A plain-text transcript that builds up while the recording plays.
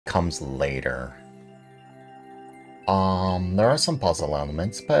comes later. There are some puzzle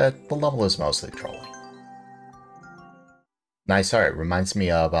elements, but the level is mostly trolling. Nice art. Reminds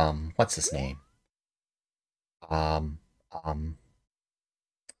me of, what's his name?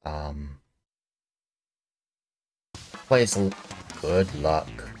 Plays Good Luck.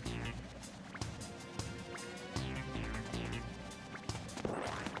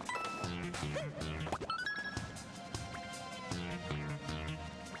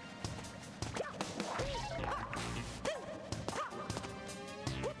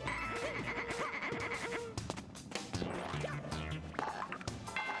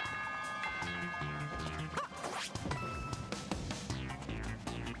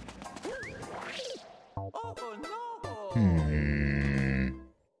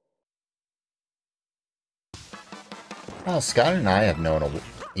 Well, Scott and I have known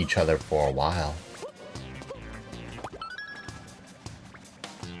each other for a while.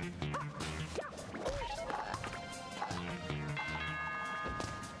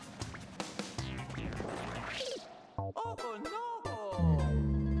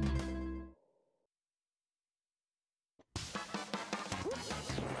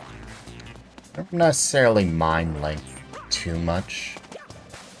 I don't necessarily mind length too much.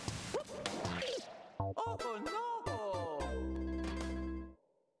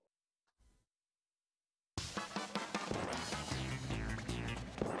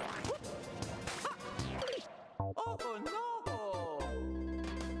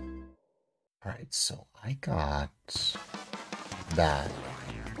 Alright, so I got that.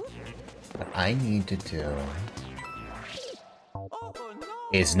 What I need to do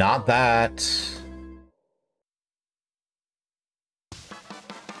is not that.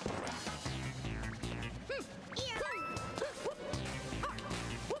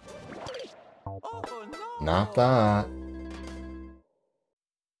 Not that.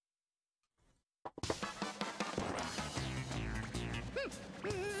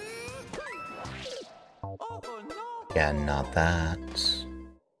 Again, not that.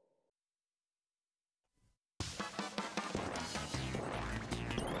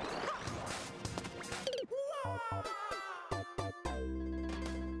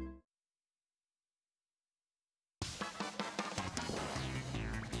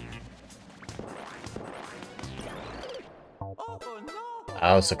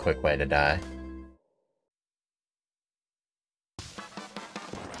 That was a quick way to die.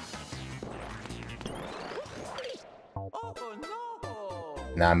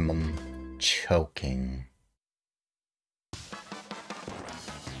 Now I'm choking.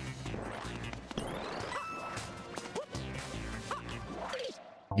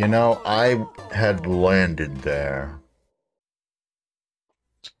 You know, I had landed there.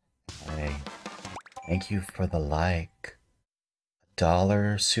 Hey, thank you for the like.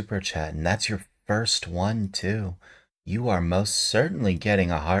 $1 super chat, and that's your first one too. You are most certainly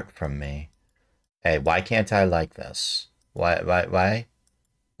getting a heart from me. Hey, why can't I like this? Why?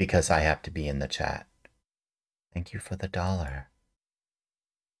 Because I have to be in the chat. Thank you for the $1.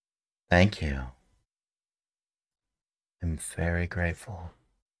 Thank you. I'm very grateful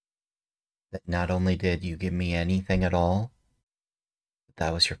that not only did you give me anything at all, but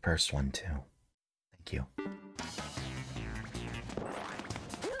that was your first one too. Thank you.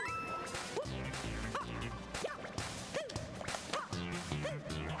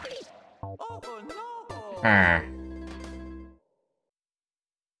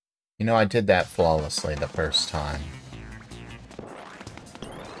 You know, I did that flawlessly the first time.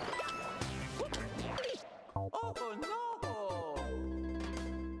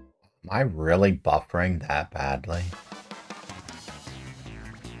 Am I really buffering that badly?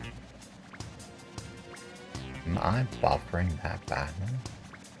 Am I buffering that badly?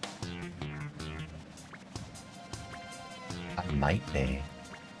 I might be.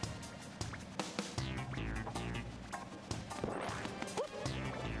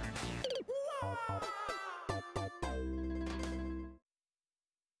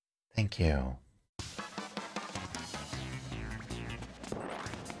 Thank you.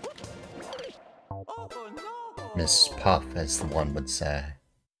 Miss Puff, as the one would say.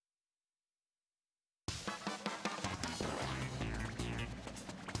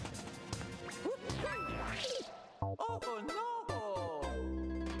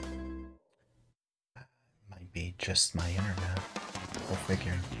 Might be just my internet. Go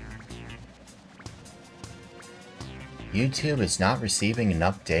figure. YouTube is not receiving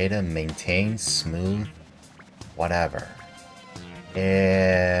enough data, maintain smooth, whatever. Ew.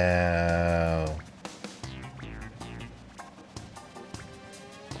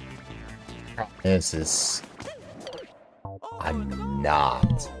 Problem is I'm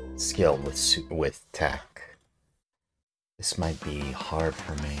not skilled with tech. This might be hard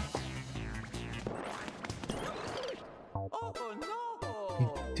for me.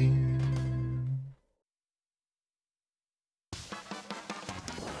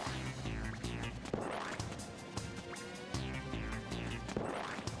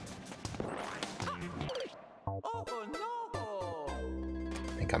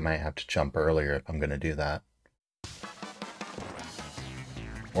 I think I might have to jump earlier if I'm gonna do that.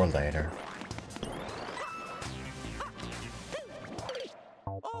 Or later.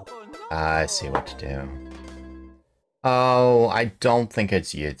 I see what to do. Oh, I don't think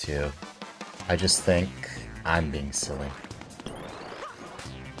it's YouTube. I just think I'm being silly.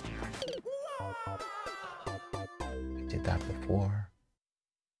 I did that before.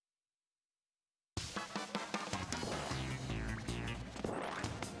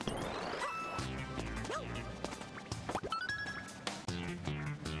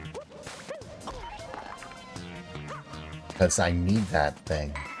 Because I need that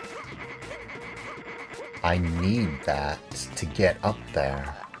thing. I need that to get up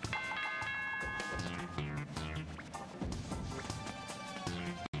there.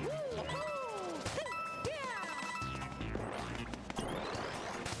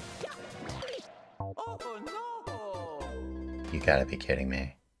 You gotta be kidding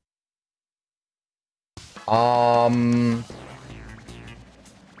me.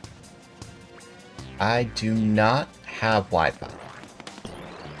 I do not have Wi-Fi.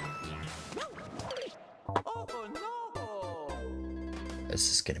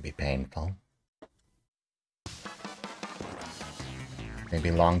 This is gonna be painful.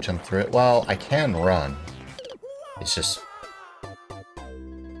 Maybe long jump through it. Well, I can run. It's just...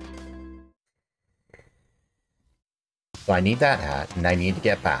 So I need that hat, and I need to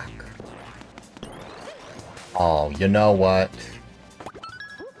get back. Oh, you know what?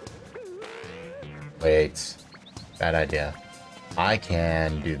 Wait. Bad idea. I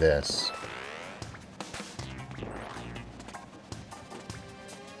can do this.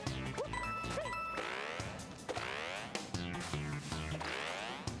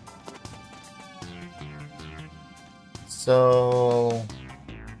 So...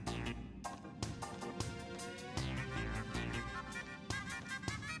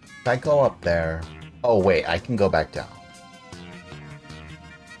 if I go up there... Oh wait, I can go back down.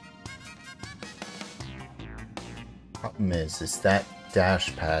 Problem is that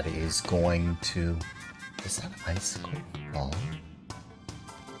dash pad is going to... Is that an icicle ball?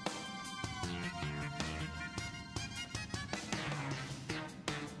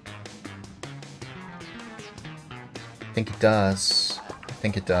 I think it does. I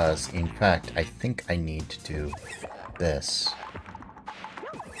think it does. In fact, I think I need to do this.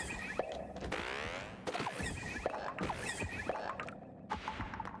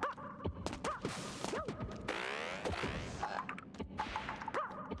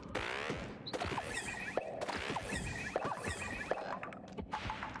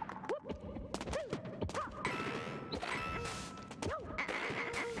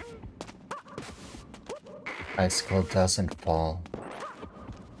 Icicle doesn't fall.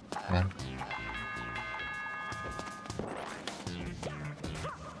 Yeah.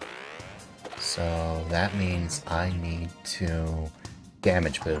 So that means I need to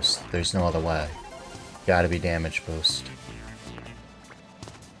damage boost. There's no other way. Gotta be damage boost.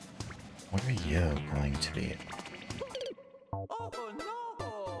 What are you going to be?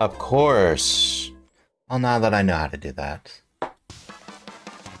 Of course! Well, now that I know how to do that.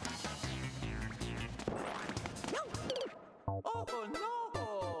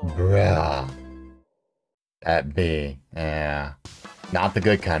 Bruh. That bee. Yeah. Not the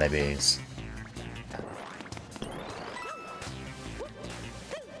good kind of bees.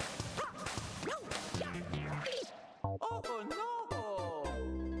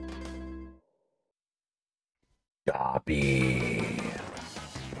 Dobby.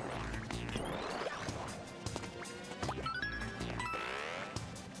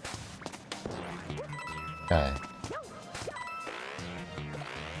 Okay.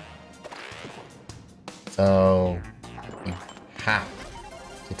 So, you have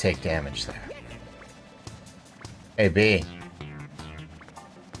to take damage there. Hey, B.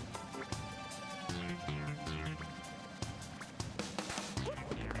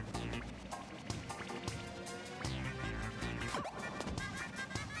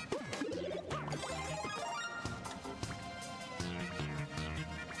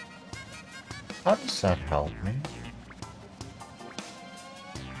 How does that help me?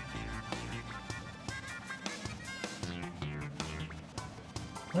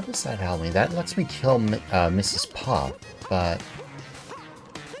 How does that help me? That lets me kill Mrs. Pop. but...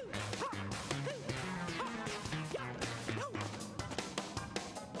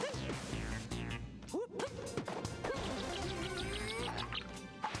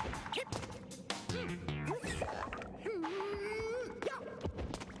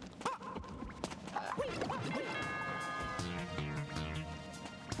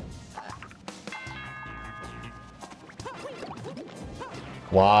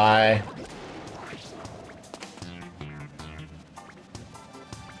 Why?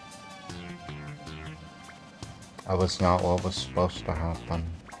 That was not what was supposed to happen.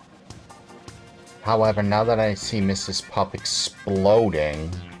 However, now that I see Mrs. Pup exploding,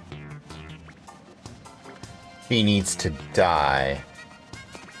 she needs to die.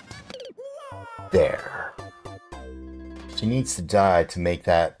 There. She needs to die to make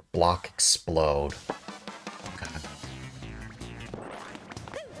that block explode.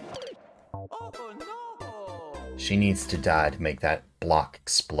 She needs to die to make that block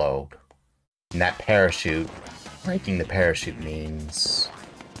explode. And that parachute, breaking the parachute means...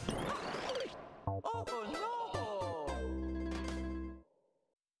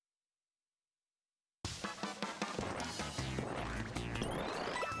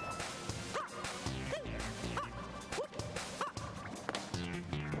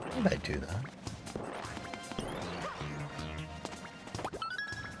 How did I do that?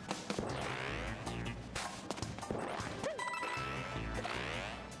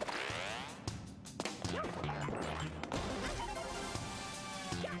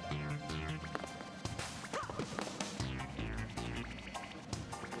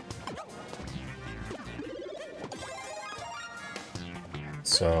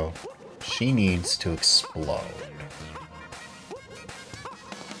 So, she needs to explode.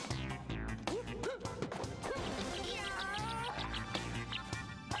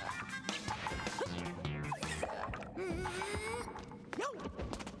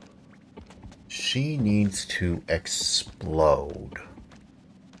 She needs to explode.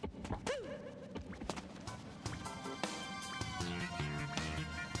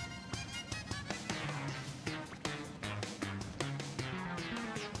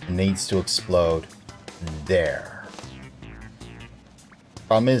 Needs to explode there.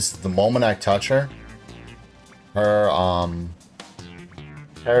 Problem is, the moment I touch her, her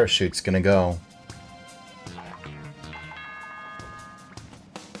parachute's gonna go.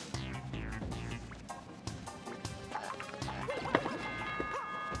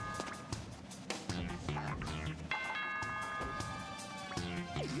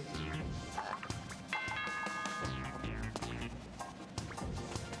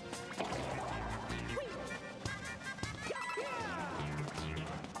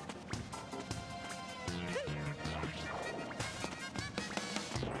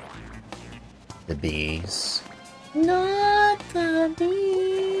 The bees. Not the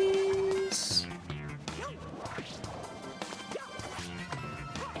bees.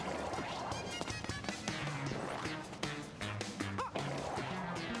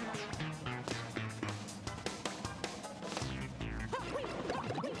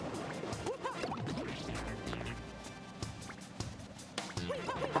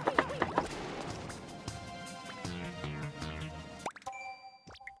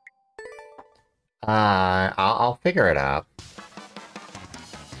 I'll figure it out.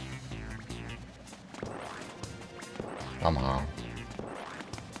 Somehow.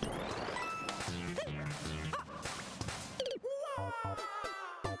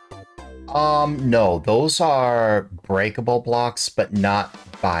 No, those are breakable blocks, but not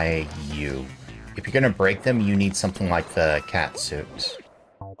by you. If you're gonna break them, you need something like the cat suit.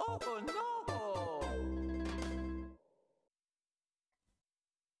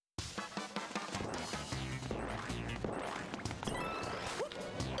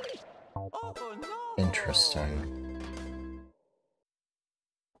 Interesting.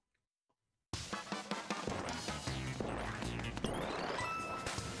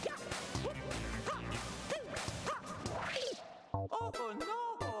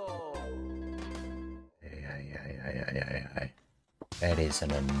 That is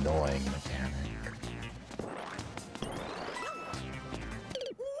an annoying mechanic.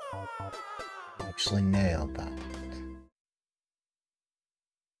 Actually nailed that.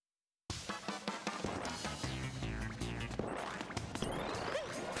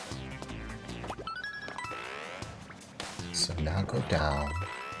 So now go down,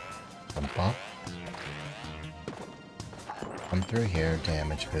 jump up, come through here,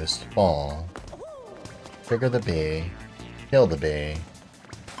 damage boost, fall, trigger the bee, kill the bee.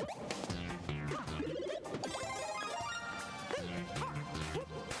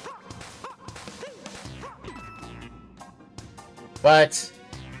 What?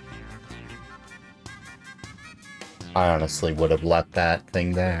 I honestly would have left that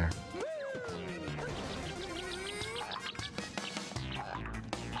thing there.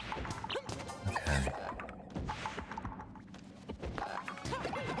 Okay.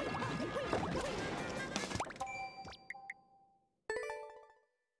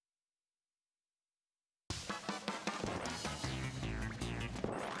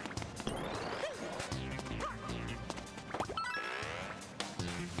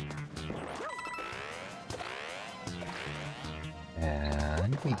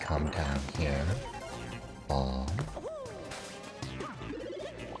 And we come down here. Ball.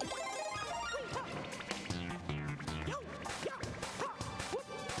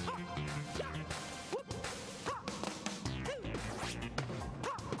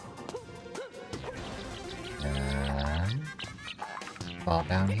 And fall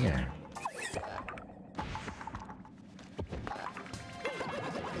down here.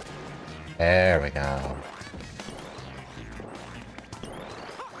 There we go.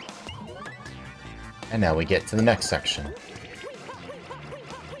 And now we get to the next section.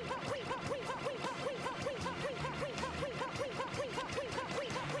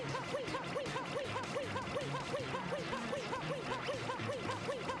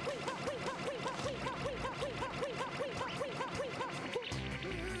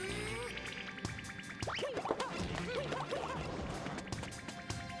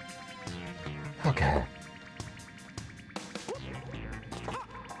 Okay.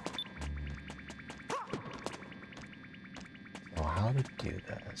 So how to do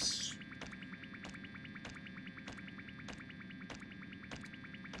this?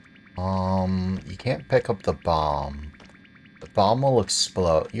 You can't pick up the bomb. The bomb will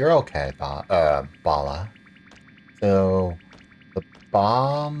explode. You're okay, Bala. So the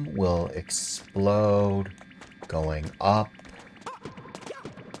bomb will explode going up,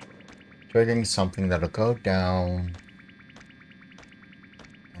 triggering something that'll go down,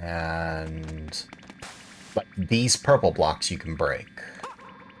 and but these purple blocks you can break.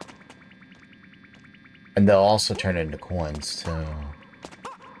 And they'll also turn into coins too.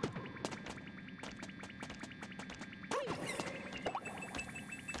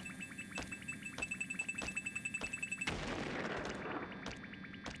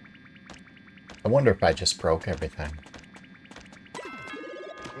 I wonder if I just broke everything.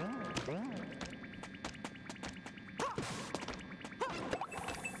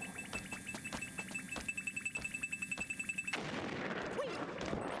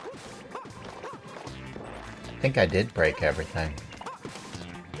 I think I did break everything.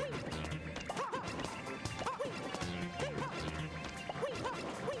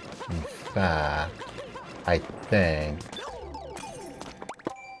 In fact, I think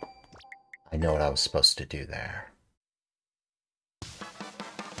I know what I was supposed to do there.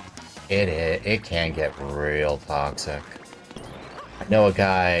 It can get real toxic. I know a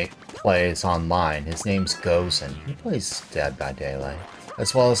guy plays online. His name's Gozen. He plays Dead by Daylight,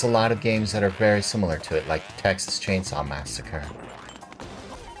 as well as a lot of games that are very similar to it, like Texas Chainsaw Massacre.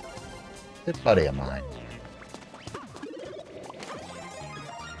 Good buddy of mine.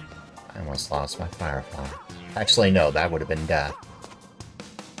 I almost lost my Firefly. Actually, no, that would have been death.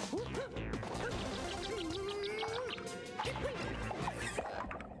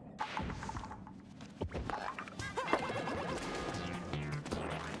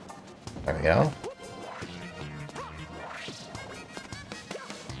 There we go.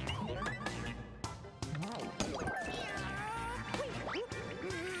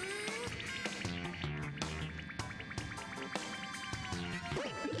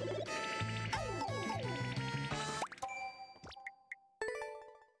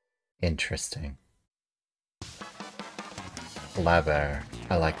 Interesting. Clever.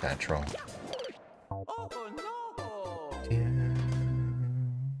 I like that troll. Oh no!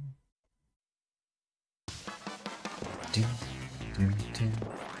 Do, do, do.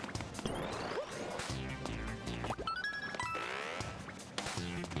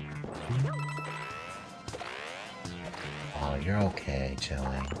 Oh, you're okay,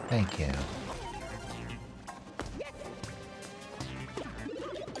 Chilling. Thank you.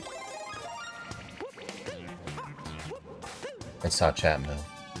 I saw chat move.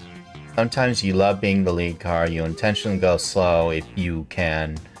 Sometimes you love being the lead car. You intentionally go slow if you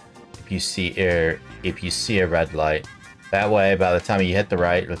can. If you see a red light. That way, by the time you hit the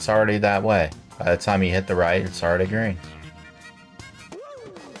right, it's already that way. By the time you hit the right, it's already green.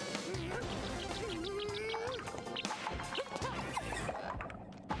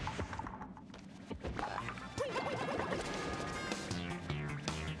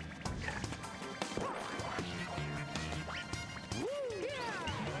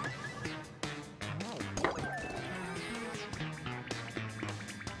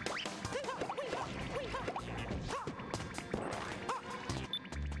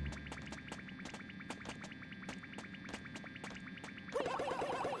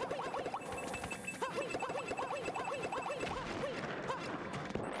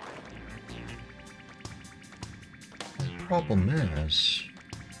 problem is...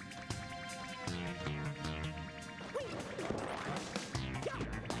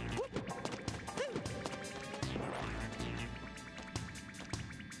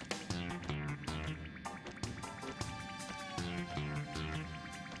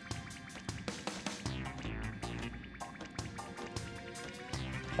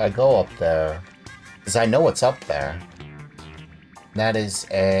 I go up there, because I know what's up there. That is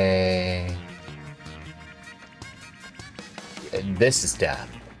a... This is death.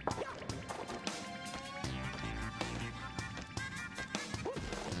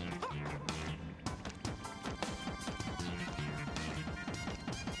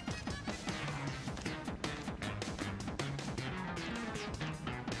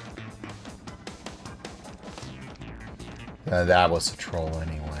 That was a troll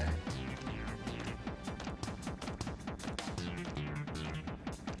anyway.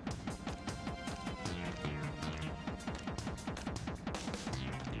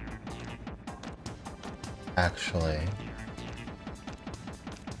 Actually,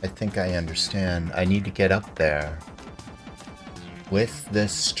 I think I understand. I need to get up there with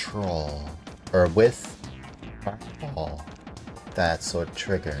this troll, or with fireball. That so it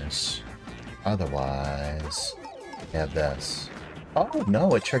triggers. Otherwise, we have this. Oh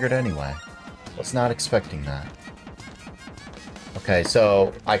no, it triggered anyway. Was not expecting that. Okay,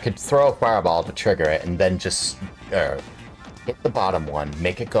 so I could throw a fireball to trigger it, and then just hit the bottom one,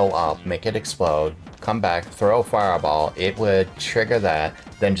 make it go up, make it explode. Come back, throw a fireball, it would trigger that,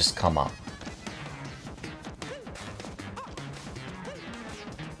 then just come up.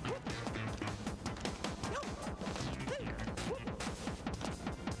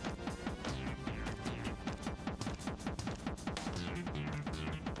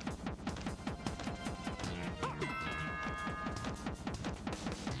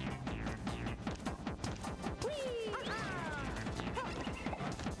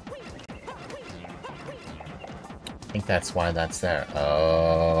 I think that's why that's there.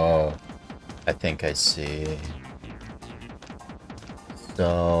 Oh, I think I see.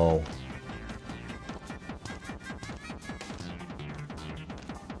 So...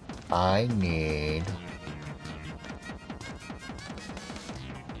 I need...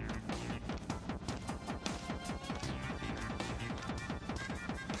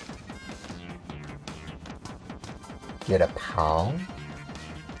 get a POW?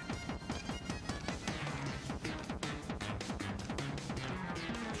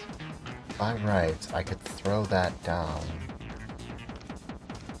 By right, I could throw that down.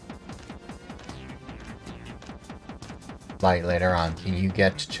 Like later on, can you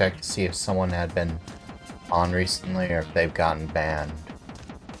get to check to see if someone had been on recently or if they've gotten banned?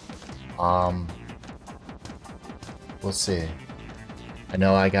 We'll see. I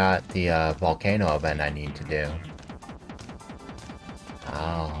know I got the volcano event I need to do.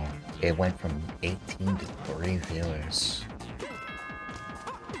 Oh, it went from 18 to 3 viewers.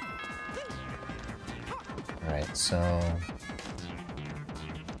 Alright, so...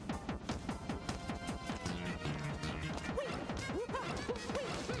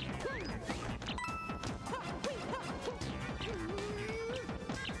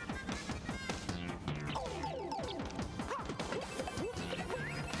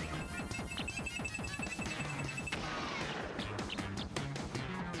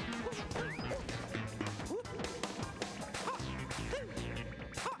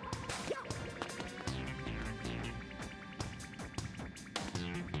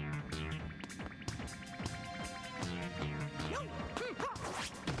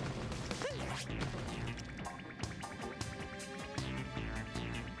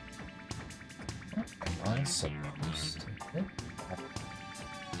 supposed to hit that?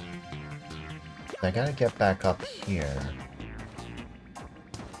 I gotta get back up here.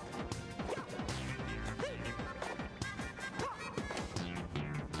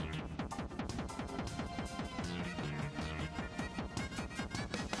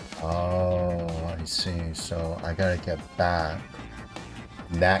 Oh, I see. So I gotta get back.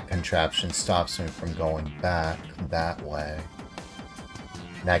 And that contraption stops me from going back that way.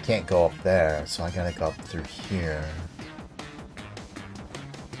 And I can't go up there, so I gotta go up through here.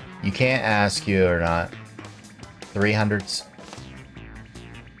 You can't ask you or not. 300s.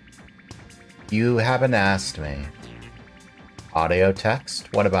 You haven't asked me. Audio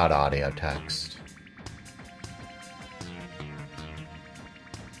text? What about audio text?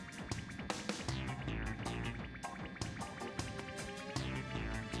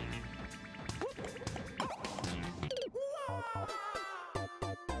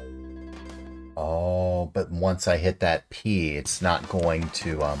 Oh, but once I hit that P, it's not going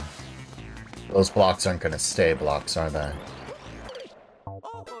to Those blocks aren't gonna stay blocks, are they? Oh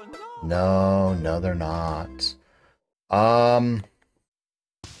no! No, no, they're not.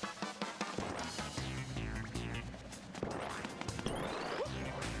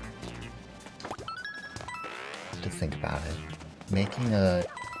 To think about it. Making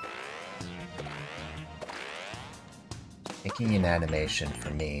an animation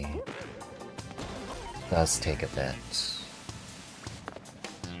for me does take a bit.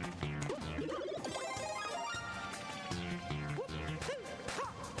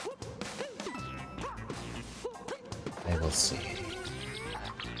 I will see.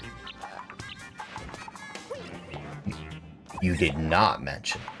 You did not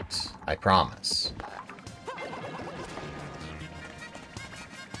mention it, I promise.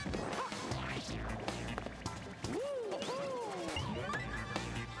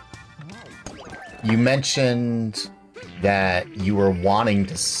 You mentioned that you were wanting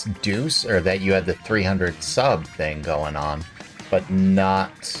to do, or that you had the 300 sub thing going on, but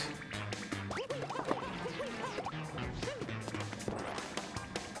not...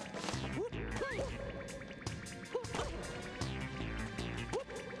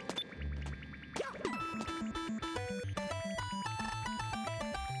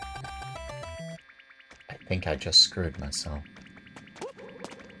 I think I just screwed myself.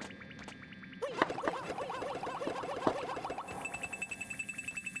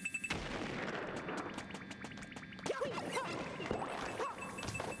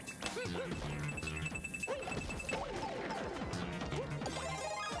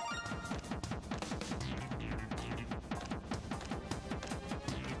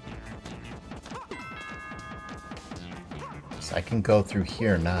 So I can go through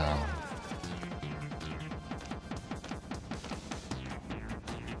here now.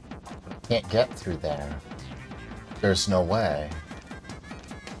 Can't get through there. There's no way.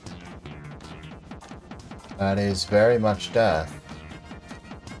 That is very much death.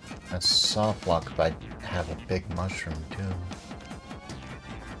 That's soft block, but I have a big mushroom too.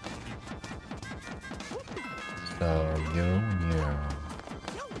 So you and you.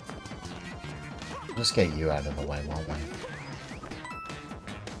 Just get you out of the way, won't we?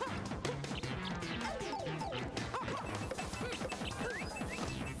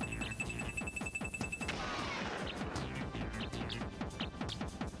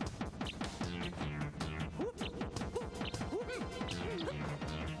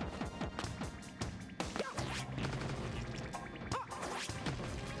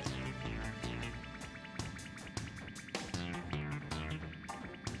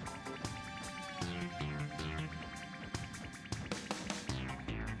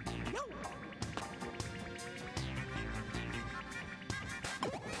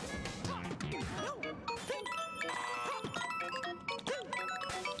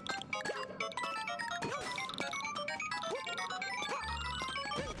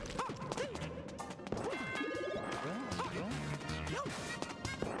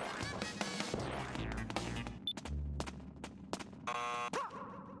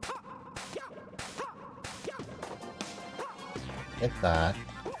 Hit that.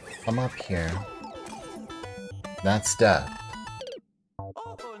 Come up here. That's death. Oh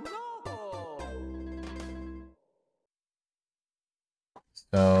no!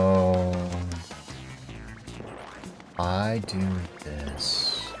 So... I do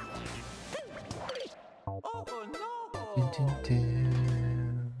this. Oh Do, no! do, do.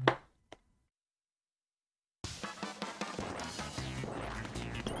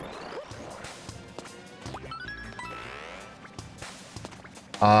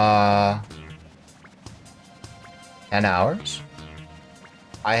 Uh... 10 hours?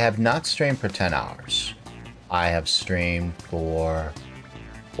 I have not streamed for 10 hours. I have streamed for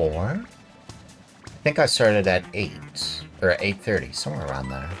 4? I think I started at 8, or 8:30, somewhere around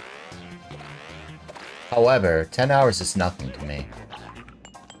there. However, 10 hours is nothing to me.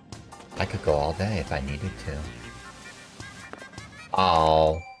 I could go all day if I needed to.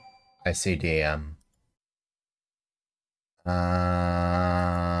 Oh, I see DM.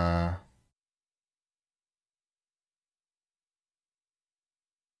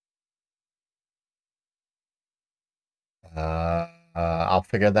 I'll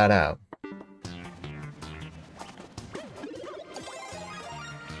figure that out.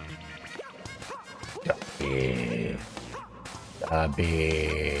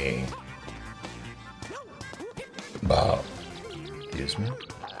 Be. Wow. Excuse me.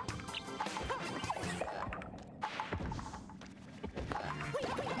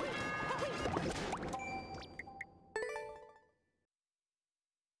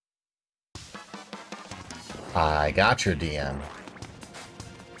 I got your DM.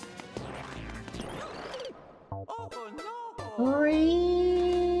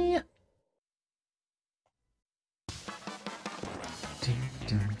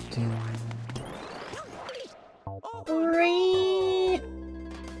 You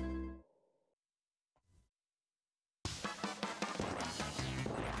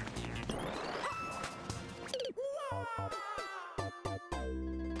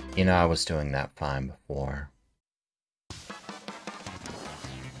know, I was doing that fine before.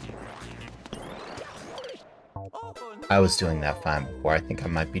 I was doing that fine before. I think I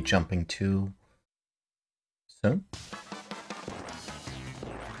might be jumping too soon.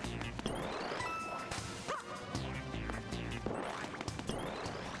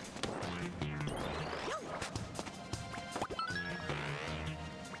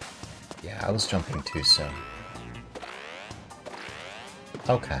 Yeah, I was jumping too soon.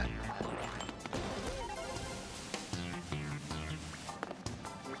 Okay.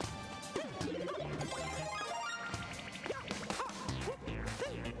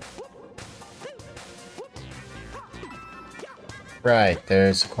 Right,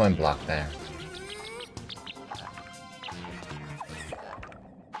 there's a coin block there.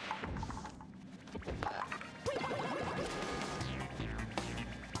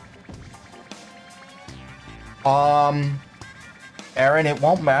 Aaron, it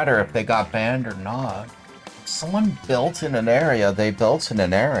won't matter if they got banned or not. If someone built in an area, they built in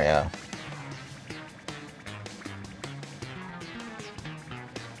an area.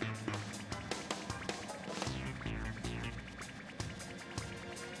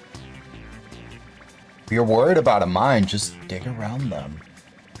 If you're worried about a mine, just dig around them.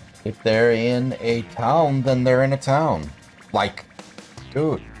 If they're in a town, then they're in a town. Like,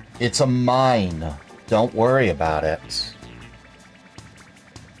 dude, it's a mine. Don't worry about it.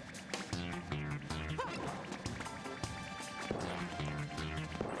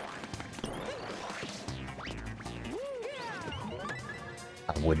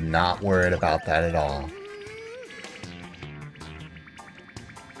 I would not worry about that at all.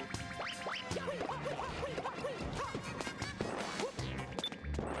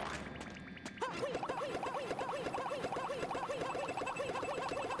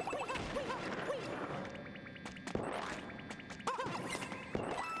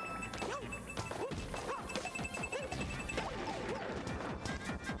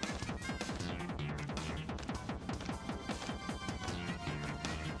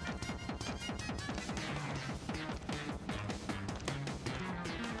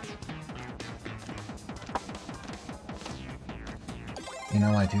 You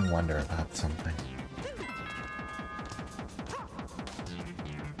know, I do wonder about something.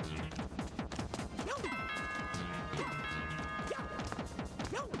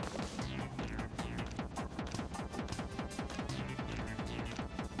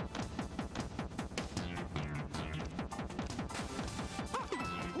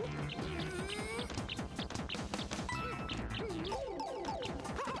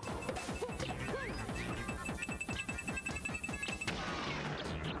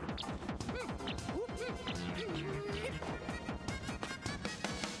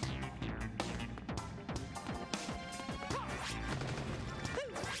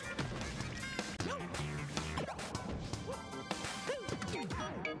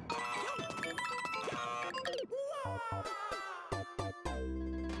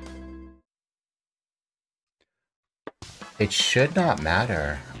 It should not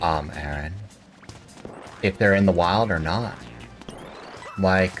matter, Aaron, if they're in the wild or not.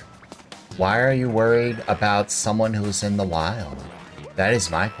 Like, why are you worried about someone who's in the wild? That is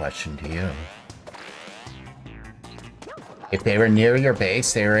my question to you. If they were near your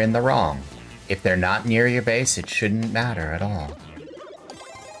base, they were in the wrong. If they're not near your base, it shouldn't matter at all.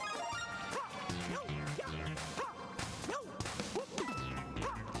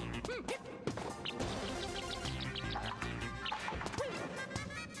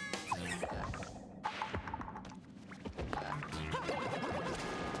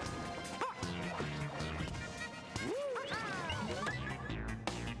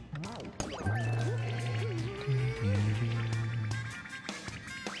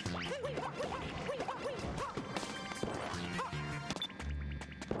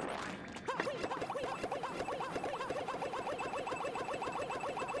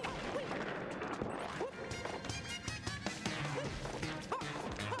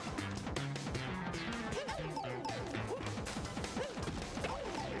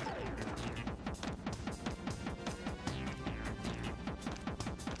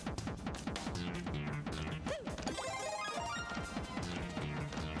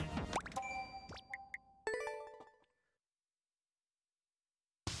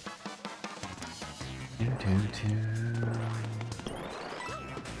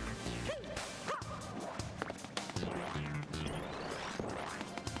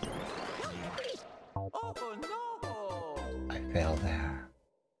 fail there.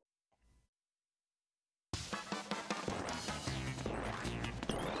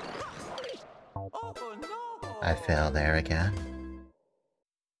 Oh no! I fail there again.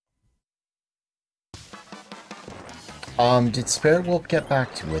 Did Spirit Wolf get back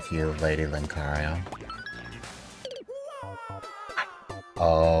with you, Lady Lincario?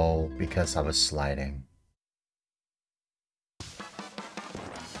 Oh, because I was sliding.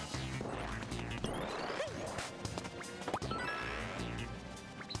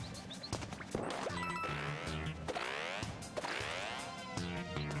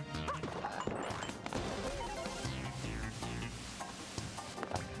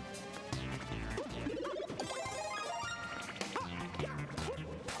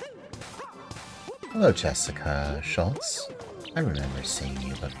 Hello, Jessica Schultz. I remember seeing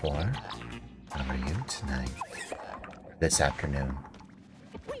you before. How are you tonight? This afternoon.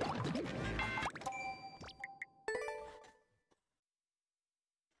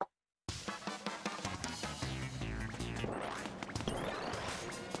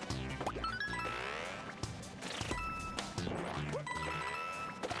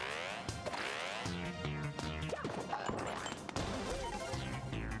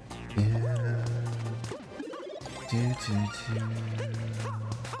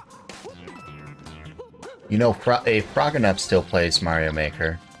 You know, Froggenup still plays Mario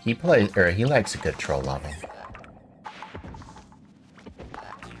Maker. He likes a good troll level.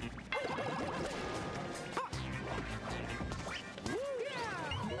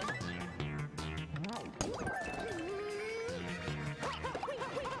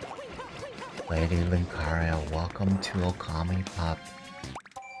 Lady Lincario, welcome to Okami Pop.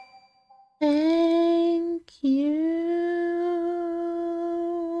 Thank you.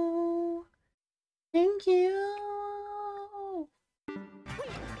 Thank you.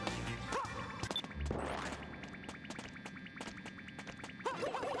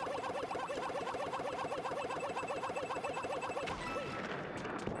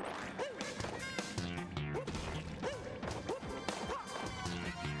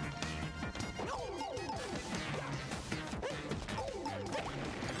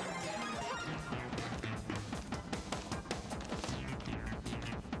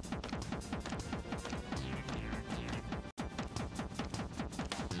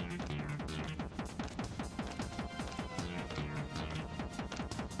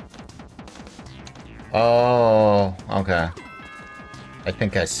 Oh, okay. I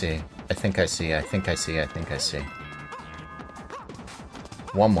think I see. I think I see. I think I see. I think I see.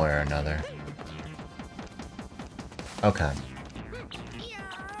 One way or another. Okay.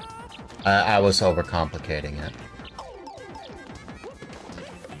 I was overcomplicating it.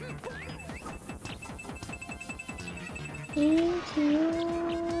 Thank you.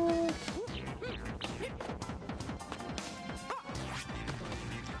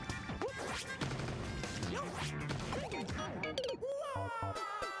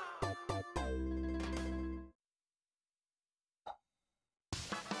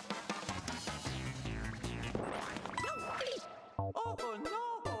 Oh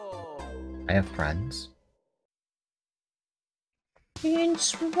no! I have friends.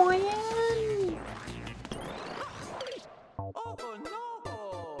 It's Ryan. Oh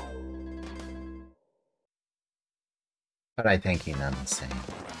no! But I think you none the same.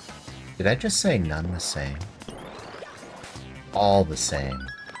 Did I just say none the same? All the same.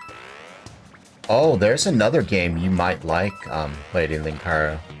 Oh, there's another game you might like, Lady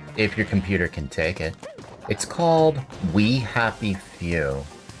Linkara, if your computer can take it. It's called We Happy Few,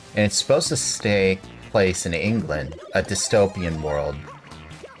 and it's supposed to take place in England, a dystopian world.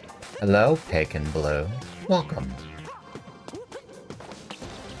 Hello, Pagan Blue. Welcome.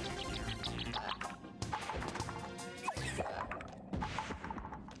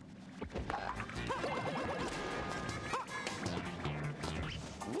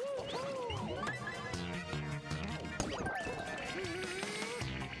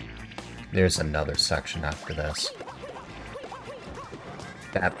 There's another section after this.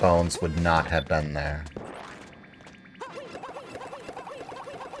 That Bones would not have been there.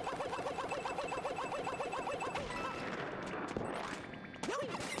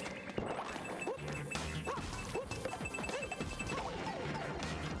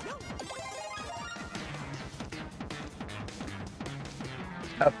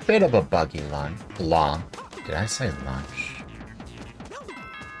 A bit of a buggy long. Did I say lunch?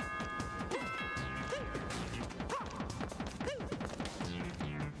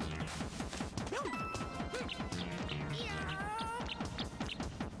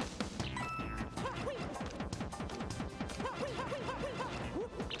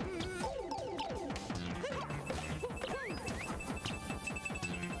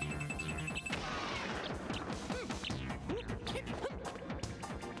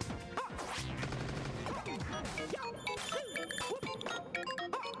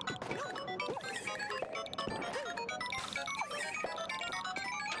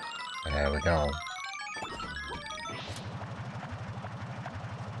 we go.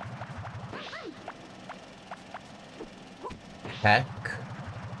 Check.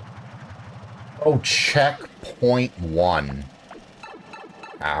 Oh, checkpoint 1.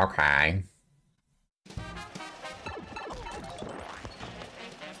 Okay.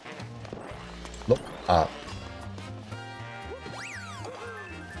 Look up.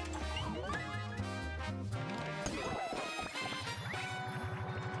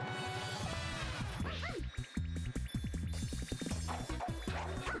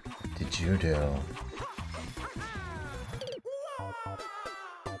 Did you do?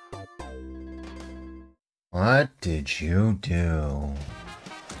 What did you do?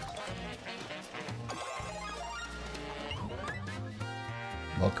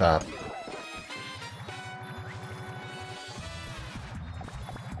 Look up.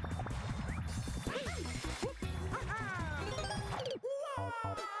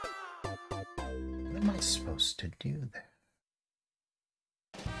 What am I supposed to do there?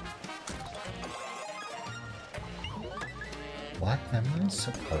 What am I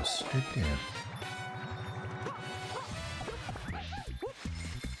supposed to do?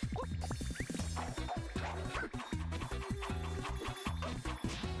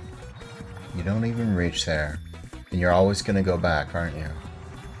 You don't even reach there. And you're always gonna go back, aren't you?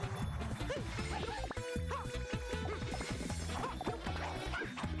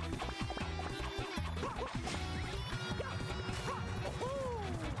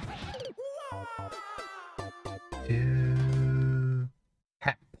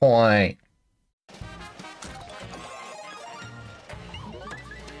 Hat point.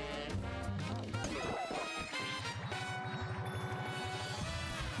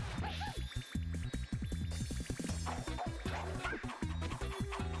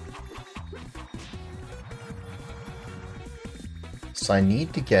 So I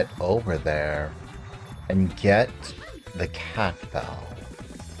need to get over there and get the cat bell.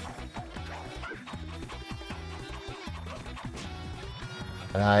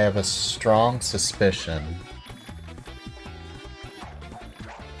 And I have a strong suspicion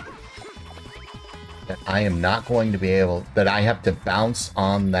that I am not going to be able, that I have to bounce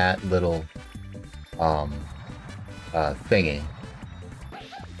on that little thingy.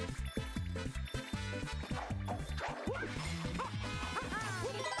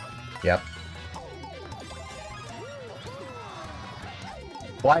 Yep.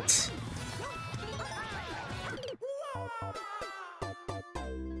 What?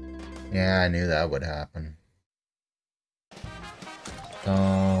 Yeah, I knew that would happen. So,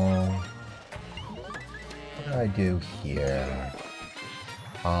 what do I do here?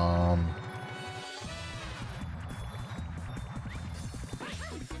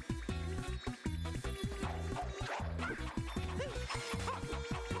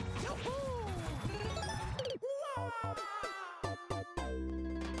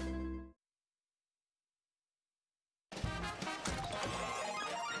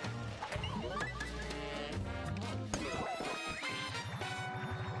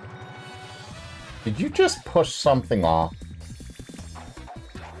 Did you just push something off?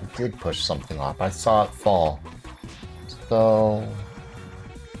 You did push something off. I saw it fall. So...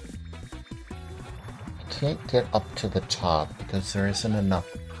 I can't get up to the top because there isn't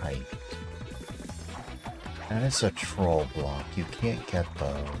enough height. That is a troll block. You can't get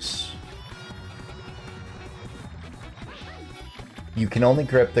those. You can only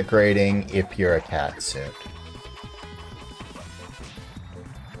grip the grating if you're a cat suit.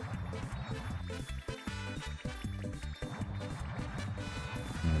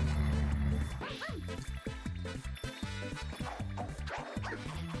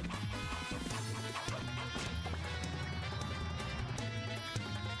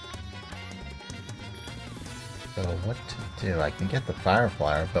 So what to do? I can get the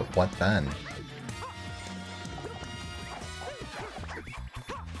fireflyer, but what then?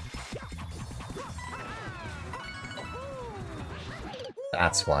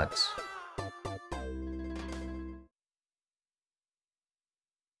 That's what.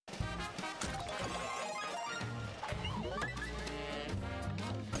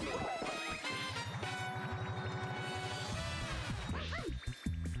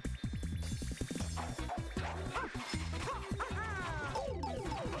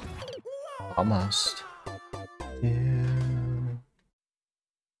 Almost.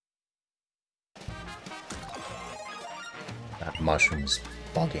 That mushroom's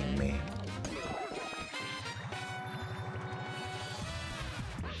bugging me.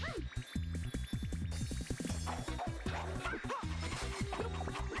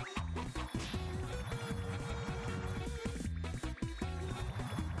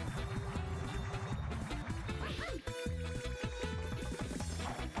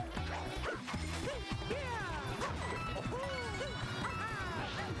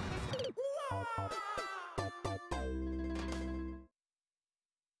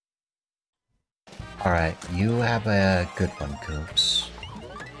 Alright, you have a good one, Coops.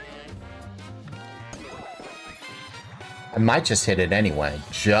 I might just hit it anyway,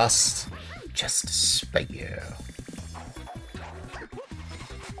 just to spare.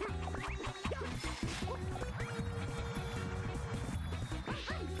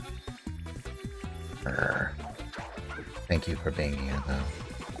 Thank you for being here, though.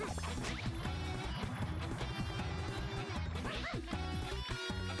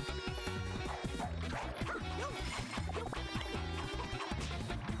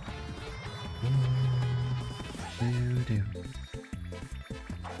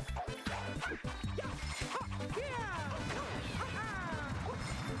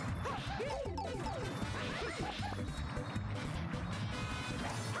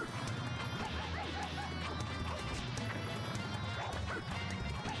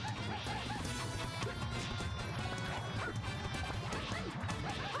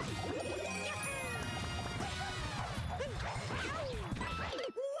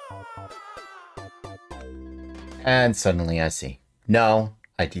 And suddenly I see. No,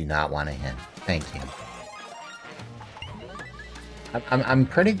 I do not want to hit. Thank you. I'm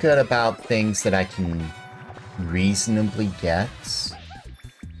pretty good about things that I can reasonably get, so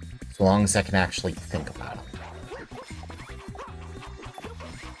long as I can actually think about them.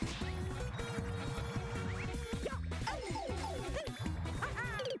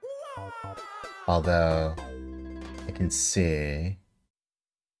 Although, I can see...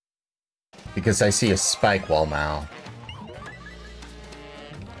 Because I see a spike wall now.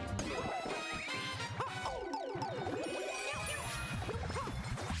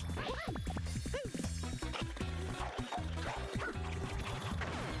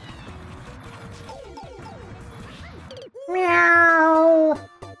 Meow.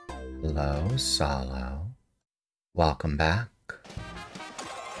 Hello, Solo. Welcome back.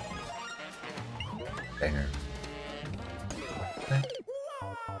 There.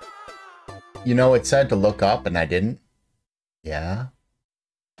 You know, it said to look up and I didn't. Yeah?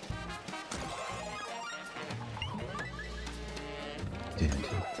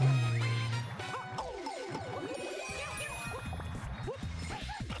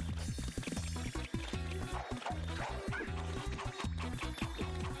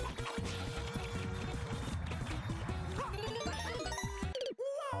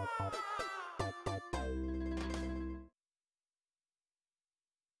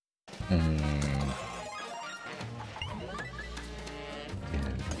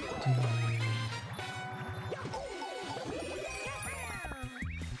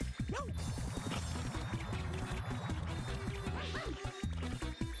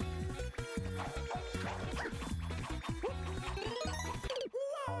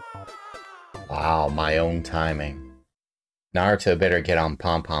 Wow, my own timing. Naruto better get on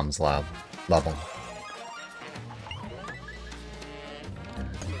Pom-Pom's level.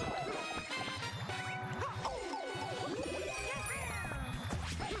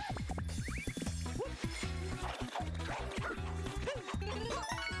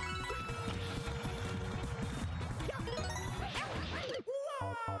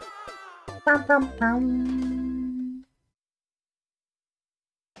 Bum, bum, bum.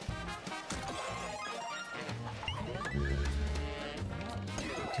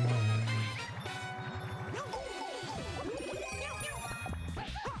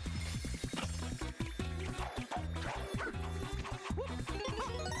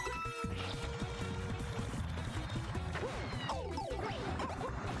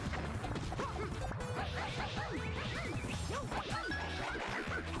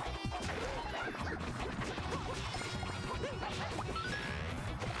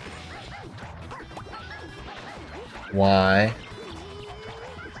 Why?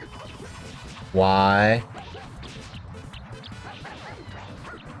 Why?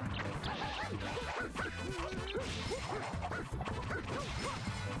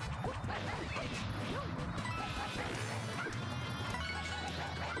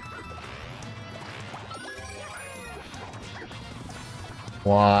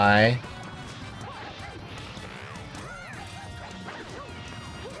 Why?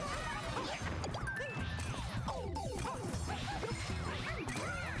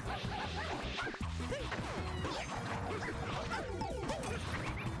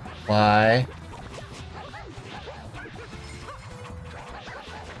 Why?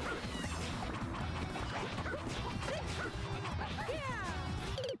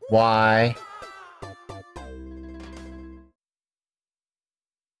 Why?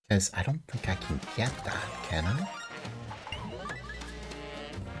 Because I don't think I can get that, can I?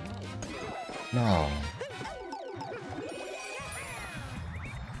 No.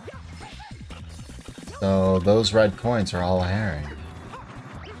 So those red coins are all herring.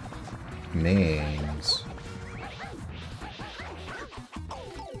 Means...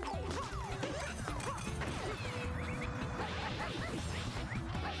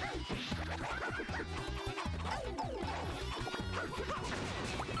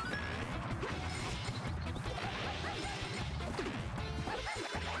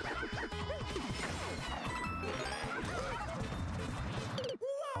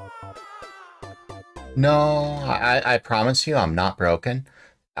 No, I promise you I'm not broken.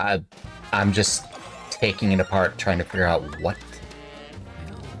 I'm just taking it apart, trying to figure out what...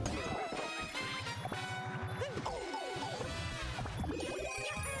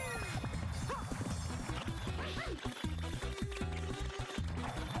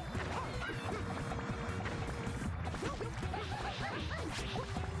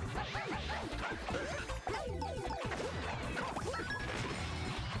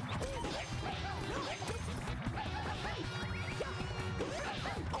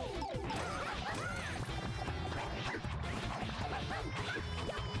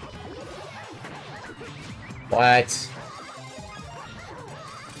 What?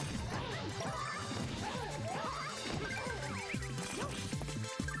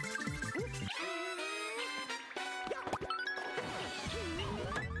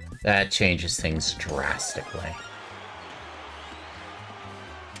 That changes things drastically.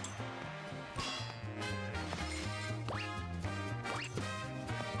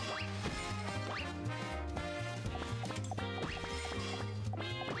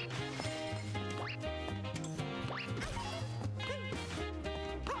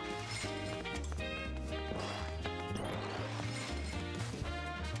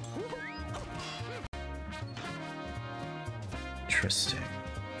 Interesting.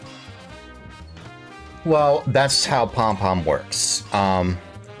 Well, that's how Pom Pom works.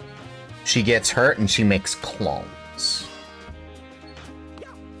 She gets hurt and she makes clones.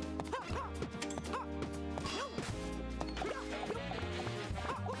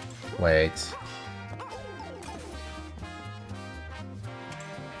 Wait.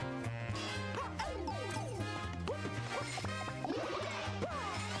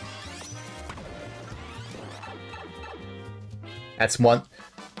 That's one.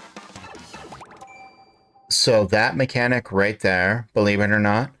 So that mechanic right there, believe it or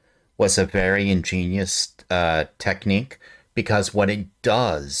not, was a very ingenious technique, because what it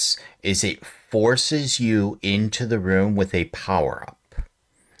does is it forces you into the room with a power-up.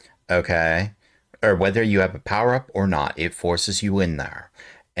 Okay? Or whether you have a power-up or not, it forces you in there.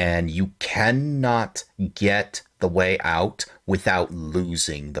 And you cannot get the way out without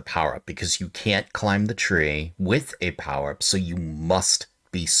losing the power-up, because you can't climb the tree with a power-up, so you must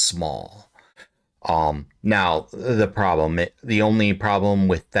be small. Now, the only problem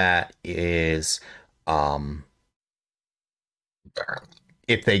with that is,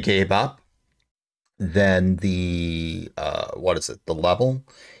 if they gave up, then the level?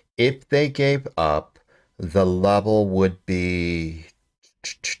 If they gave up, the level would be...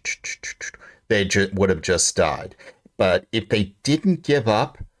 They would have just died. But if they didn't give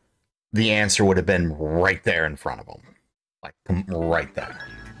up, the answer would have been right there in front of them. Like, right there.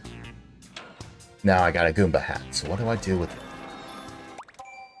 Now I got a Goomba hat, so what do I do with it?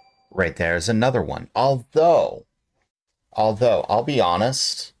 Right there's another one. Although, I'll be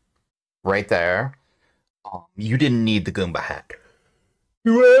honest, right there, you didn't need the Goomba hat.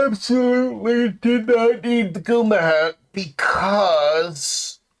 You absolutely did not need the Goomba hat,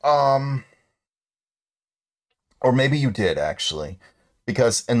 because, or maybe you did, actually.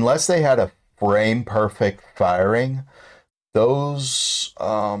 Because unless they had a frame-perfect firing, those,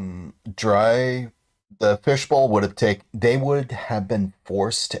 the fishbowl would have they would have been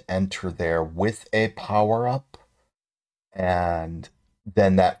forced to enter there with a power-up, and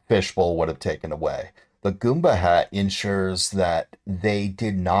then that fishbowl would have taken away. The Goomba hat ensures that they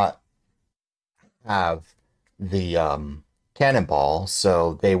did not have the, cannonball,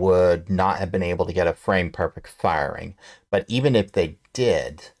 so they would not have been able to get a frame-perfect firing. But even if they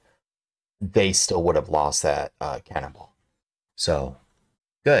did, they still would have lost that, cannonball. So,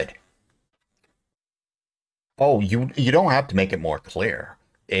 good. Oh, you don't have to make it more clear.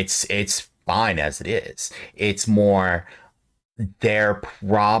 It's fine as it is. It's more, they're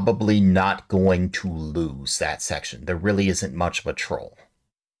probably not going to lose that section. There really isn't much of a troll.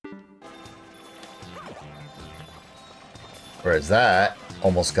 Whereas that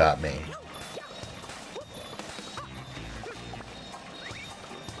almost got me.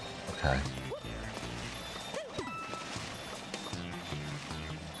 Okay.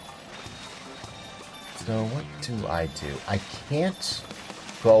 So what do? I can't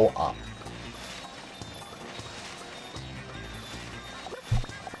go up.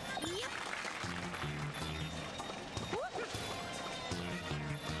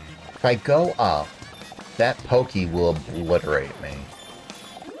 If I go up, that Pokey will obliterate me.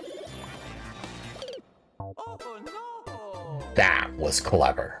 Oh no! That was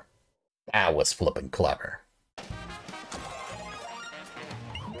clever. That was flippin' clever.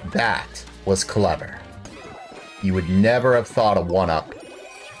 That was clever. You would never have thought a 1-up.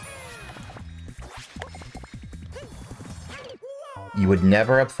 You would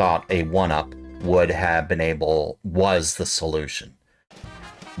never have thought a 1-up would have been was the solution.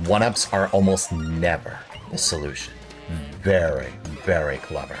 1-ups are almost never the solution. Very, very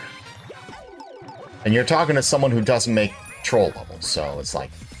clever. And you're talking to someone who doesn't make troll levels, so it's like,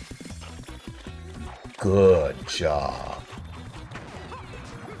 good job.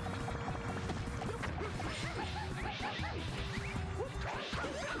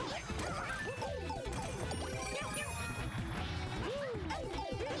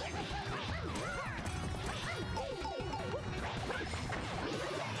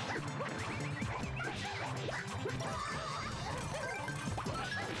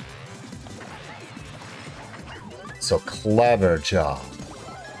 So clever job.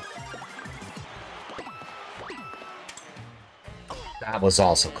 That was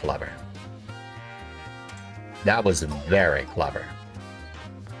also clever. That was very clever.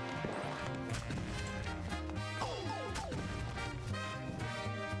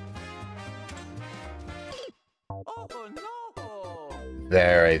 Oh no!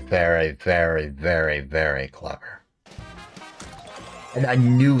 Very, very, very, very, very clever. And I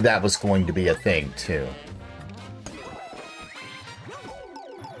knew that was going to be a thing, too.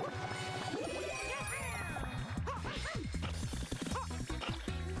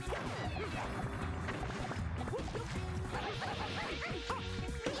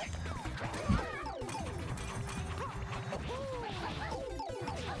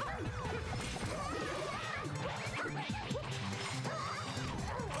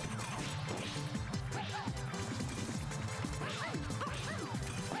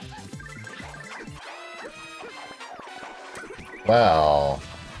 Well,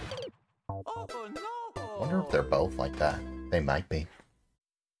 Oh no! I wonder if they're both like that. They might be.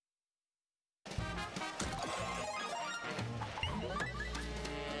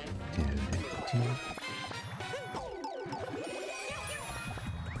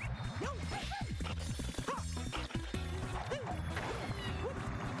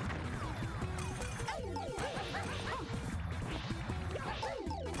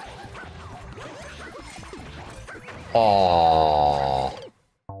 Aww.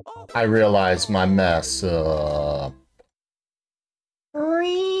 I realized my mess up.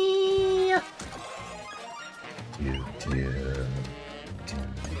 Wee.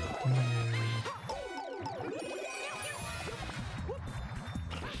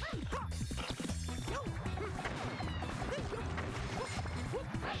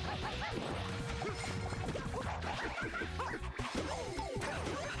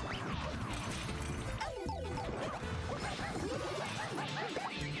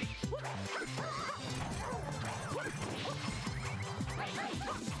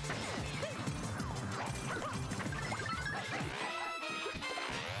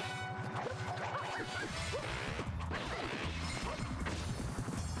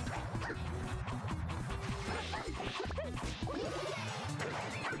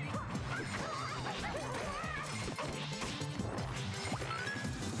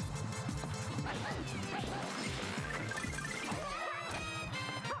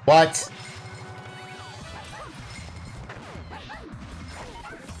 What?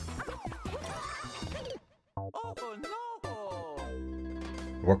 Oh no!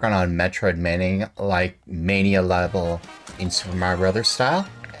 Working on Metroid Mania level in Super Mario Brothers style?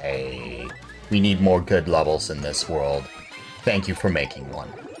 Hey, we need more good levels in this world. Thank you for making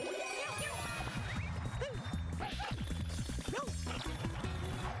one.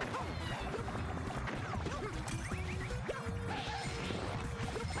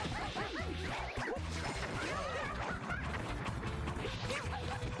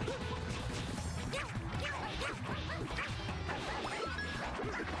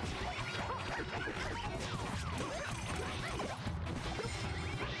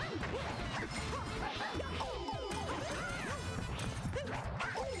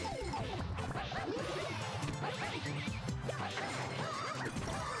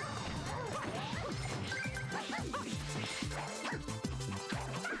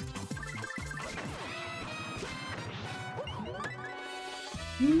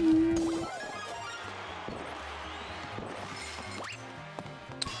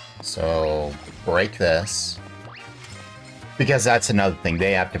 So, break this. Because that's another thing,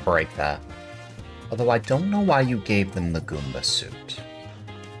 they have to break that. Although I don't know why you gave them the Goomba suit.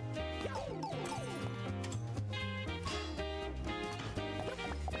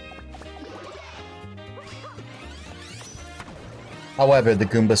 However, the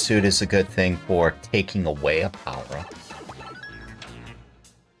Goomba suit is a good thing for taking away a power-up.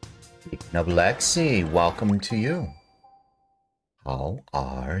 Speaking of Lexi, welcome to you. How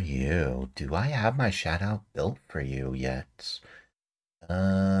are you? Do I have my shout-out built for you yet? Do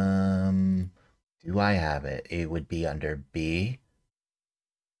I have it? It would be under B.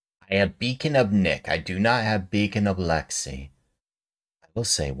 I have Beacon of Nick. I do not have Beacon of Lexi. I will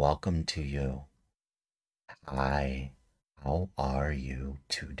say welcome to you. Hi. How are you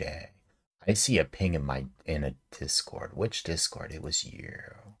today? I see a ping in a Discord. Which Discord? It was you.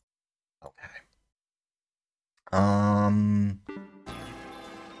 Okay.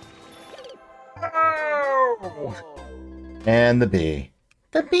 And the bee.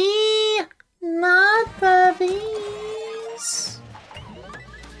 The bee, not the bees.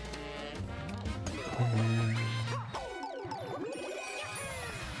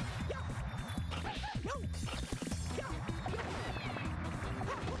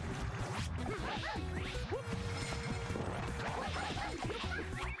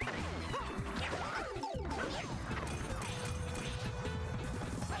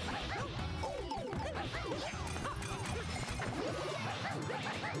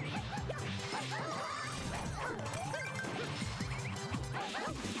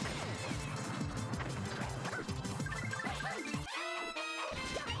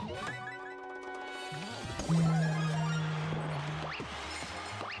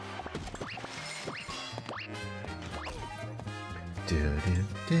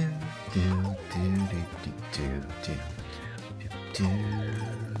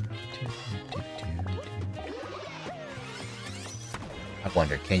 I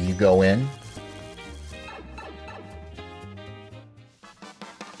wonder, can you go in?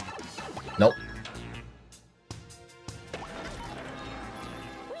 Nope.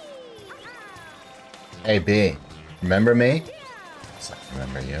 Hey, B. Remember me? Yes, I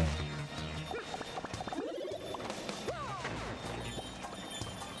remember you.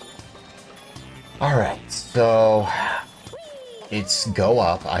 Alright, so... it's go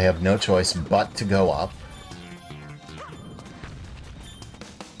up. I have no choice but to go up.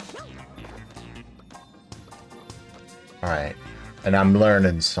 Alright, and I'm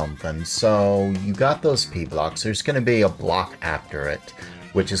learning something. So, you got those P blocks. There's going to be a block after it,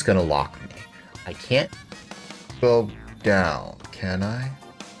 which is going to lock me. I can't go down, can I?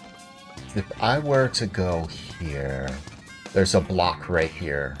 If I were to go here, there's a block right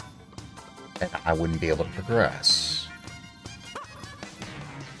here, and I wouldn't be able to progress.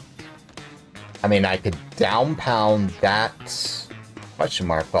 I mean, I could down pound that question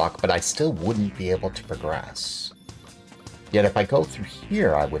mark block, but I still wouldn't be able to progress. Yet if I go through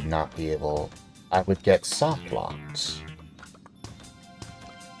here, I would not be able... I would get soft locked.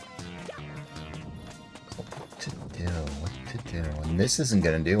 What to do? What to do? And this isn't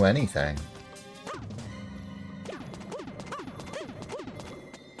going to do anything.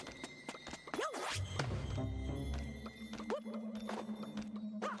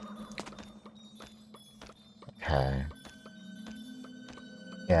 Okay.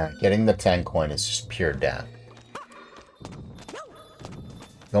 Yeah, getting the 10 coin is just pure death.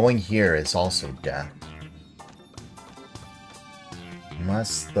 Going here is also death.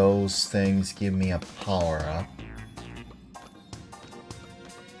 Unless those things give me a power-up.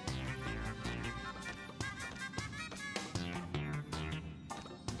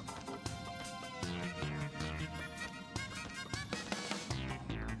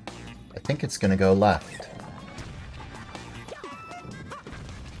 I think it's gonna go left.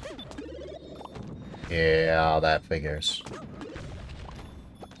 Yeah, that figures.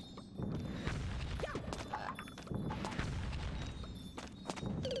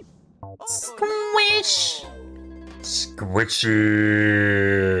 Squish! Squishy!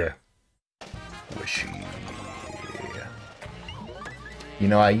 Squishy. You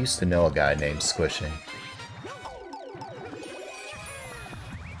know, I used to know a guy named Squishy.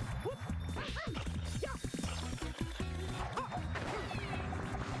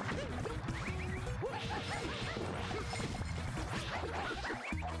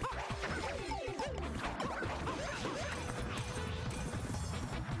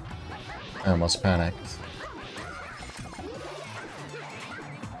 I almost panicked.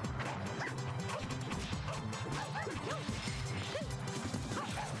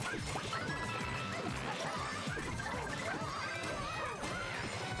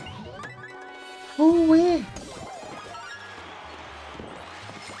 Ooh-wee.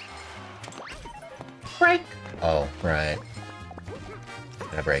 Break. Oh, right.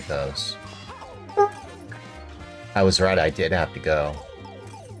 Gotta break those. I was right, I did have to go.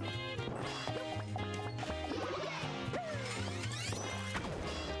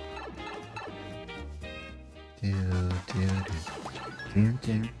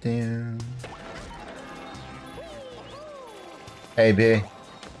 Hey, B.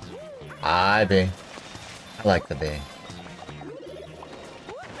 Hi, B. I like the B.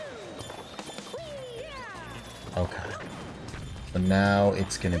 Okay. So now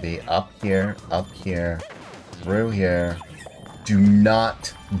it's gonna be up here, through here. Do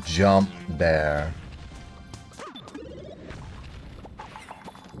not jump there.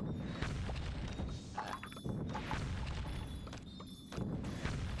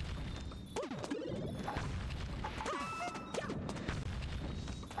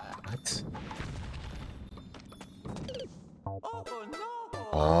 What?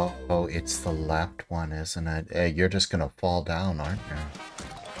 Oh, it's the left one, isn't it? Hey, you're just gonna fall down, aren't you?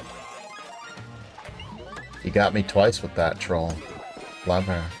 You got me twice with that troll.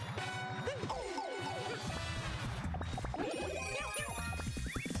 Clever.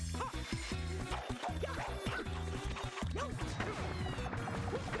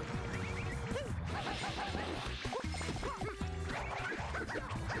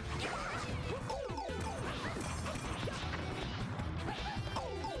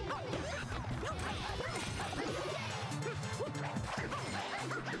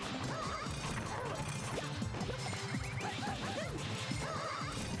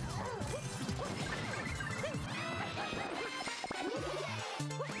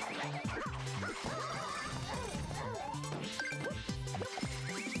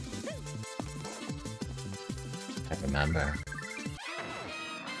 Remember.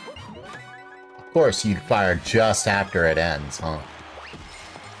 Of course, you fire just after it ends, huh?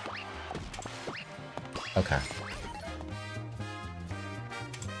 Okay.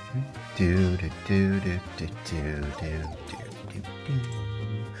 Do do do do do do do do do do.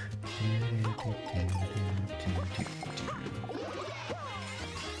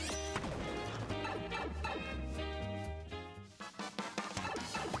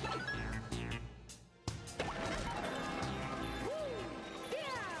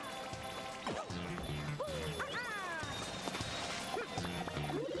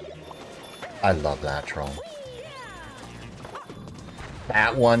 I love that troll.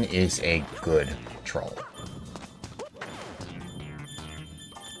 That one is a good troll.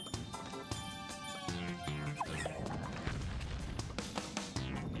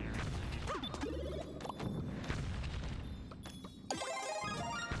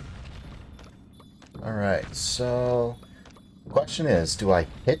 Alright, so the question is, do I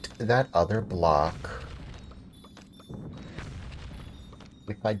hit that other block?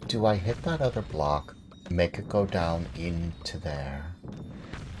 Do I hit that other block, make it go down into there?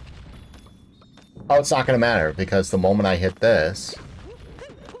 Oh, it's not going to matter, because the moment I hit this,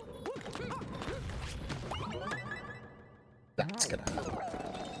 that's going to happen.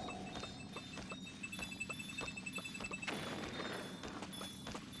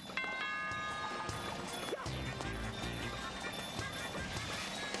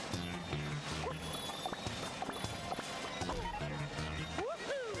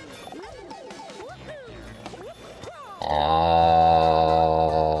 Oh,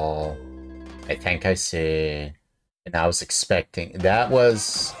 I think I see. And I was expecting... That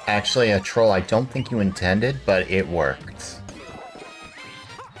was actually a troll I don't think you intended, but it worked.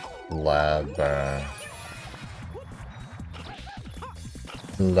 Clever.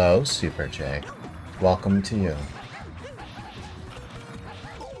 Hello, Super Jake. Welcome to you.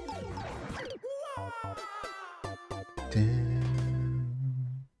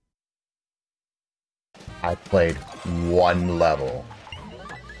 I played one level.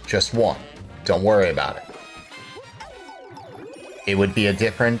 Just one. Don't worry about it. It would be a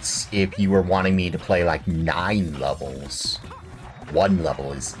difference if you were wanting me to play like 9 levels. One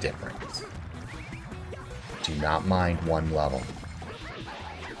level is different. Do not mind one level.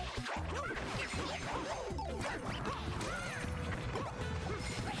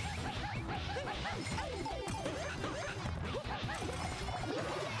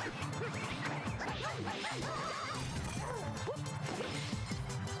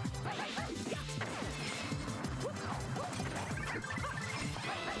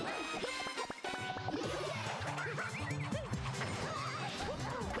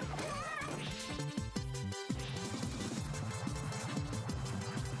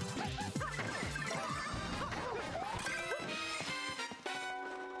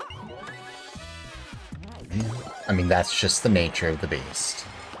 I mean, that's just the nature of the beast.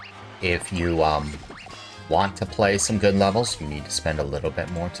 If you, want to play some good levels, you need to spend a little bit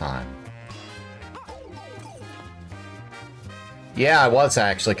more time. Yeah, I was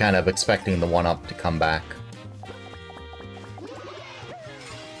actually kind of expecting the 1-up to come back.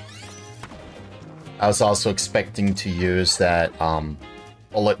 I was also expecting to use that,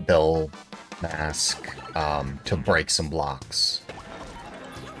 bullet bill mask to break some blocks.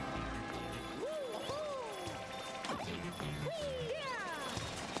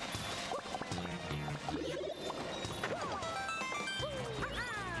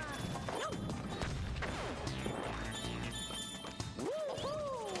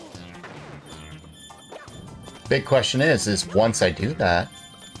 Big question is once I do that,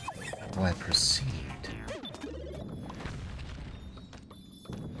 how do I proceed?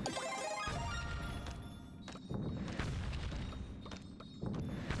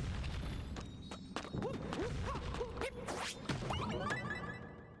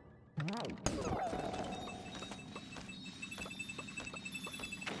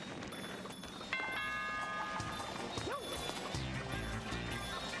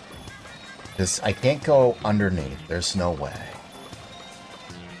 I can't go underneath. There's no way.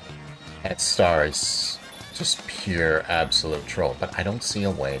 That star is just pure absolute troll, but I don't see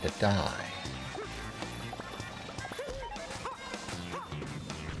a way to die.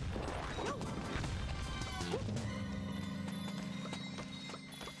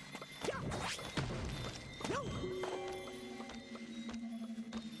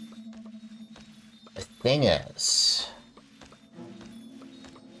 The thing is,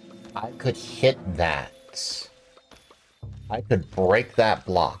 I could hit that. I could break that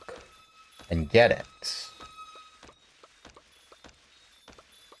block and get it.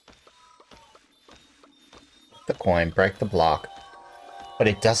 The coin, break the block. But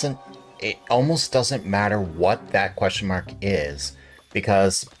it almost doesn't matter what that question mark is,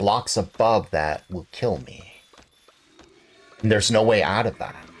 because blocks above that will kill me. And there's no way out of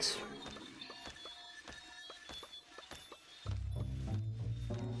that.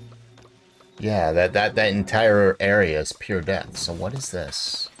 Yeah, that entire area is pure death. So what is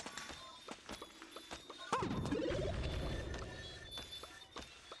this?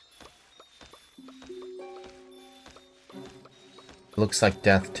 Looks like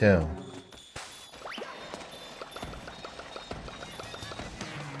death too.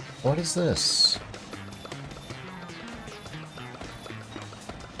 What is this?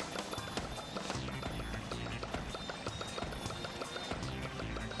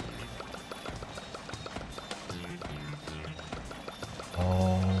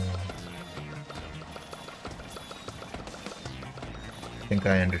 I think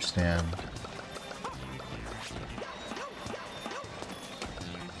I understand.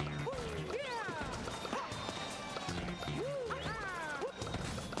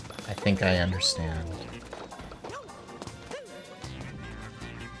 I think I understand.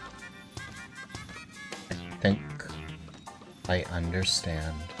 I think I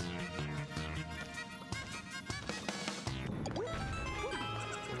understand.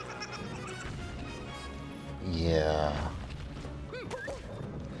 Yeah.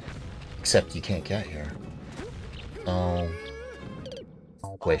 Except you can't get here. Oh.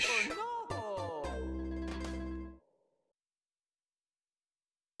 Wish.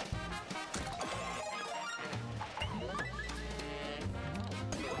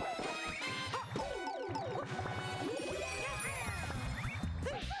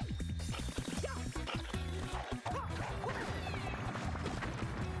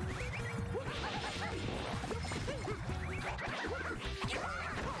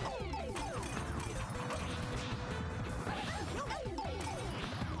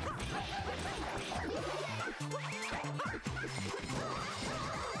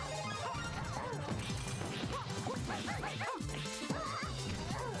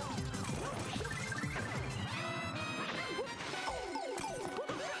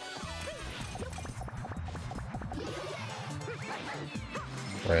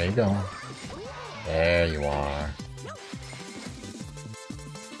 Where you going? There you are.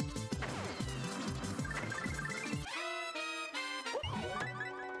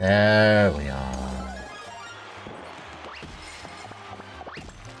 There we are.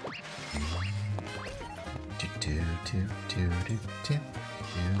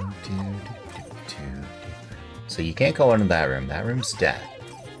 So you can't go into that room. That room's dead.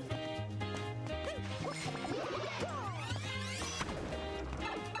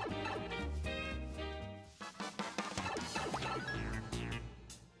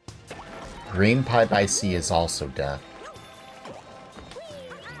 Green pipe I see is also death.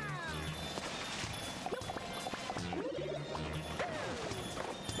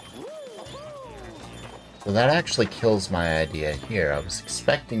 So that actually kills my idea here. I was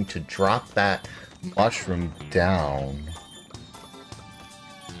expecting to drop that mushroom down.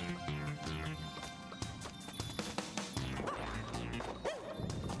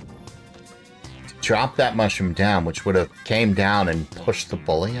 To dropped that mushroom down, which would have came down and pushed the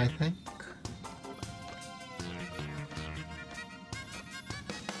bully, I think.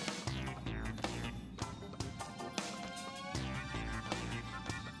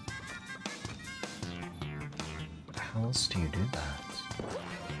 How else do you do that?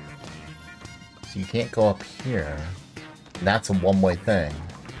 So you can't go up here. That's a one-way thing.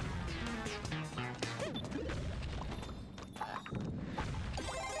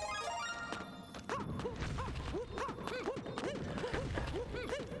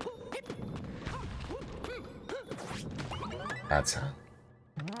 That's how.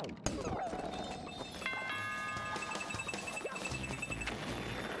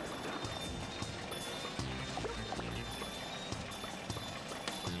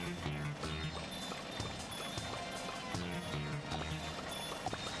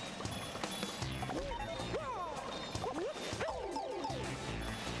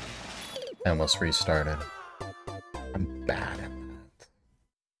 I almost restarted. I'm bad at that.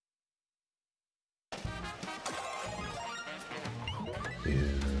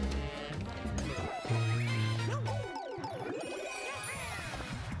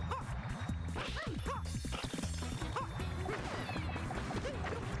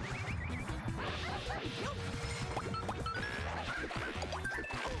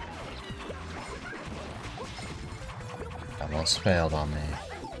 Almost failed on me.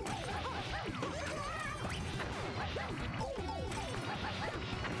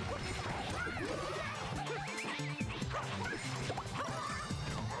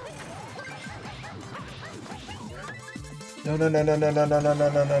 No, no, no, no, no, no, no, no, no,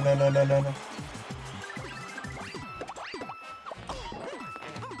 no, no, no, no, no, no.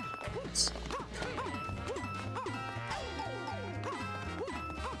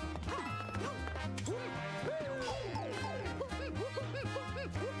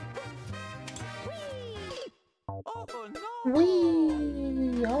 Oh no!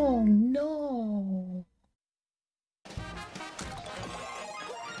 Wee! Oh no!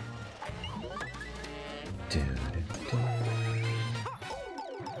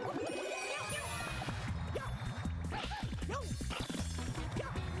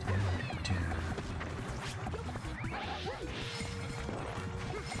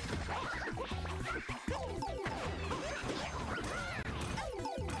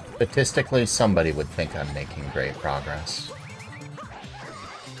 Statistically, somebody would think I'm making great progress.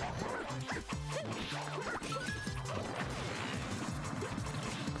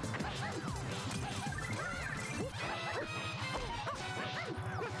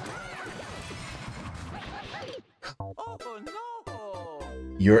 Oh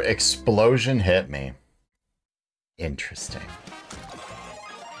no! Your explosion hit me. Interesting.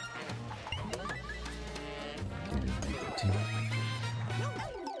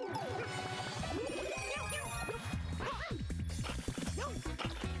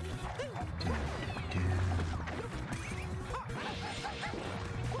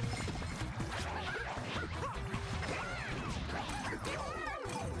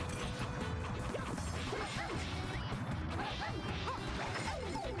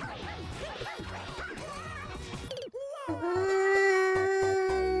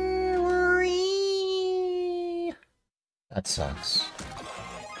 That sucks.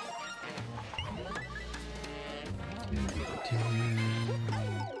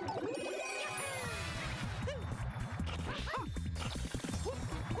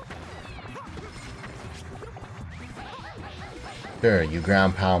 Sure, you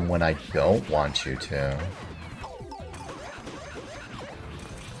ground pound when I don't want you to.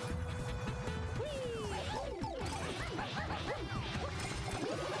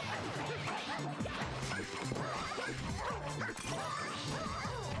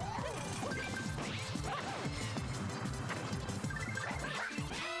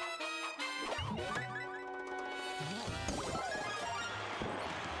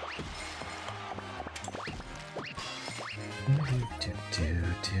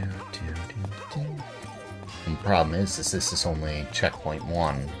 The problem is this is only checkpoint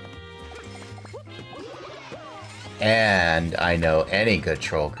 1. And I know any good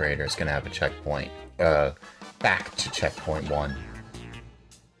troll creator is going to have a checkpoint, back to checkpoint 1.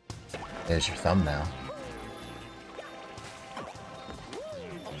 There's your thumbnail.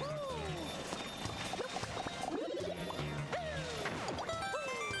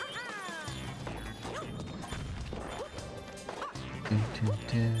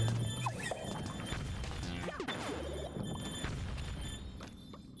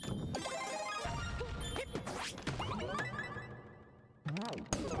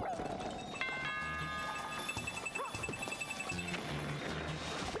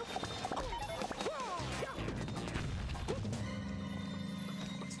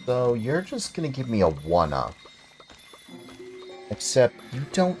 So you're just gonna give me a 1-up. Except you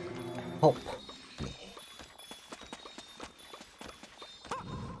don't help me.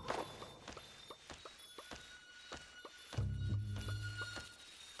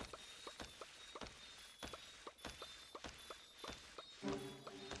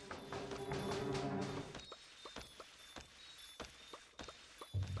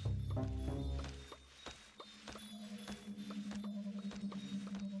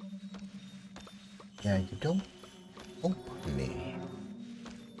 Yeah, you don't help me.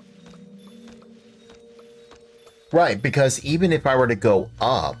 Right, because even if I were to go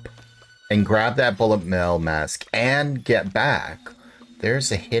up and grab that bullet mill mask and get back,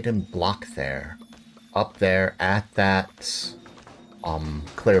 there's a hidden block there. Up there at that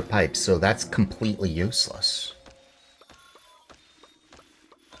clear pipe, so that's completely useless.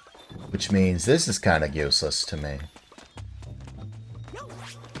 Which means this is kind of useless to me.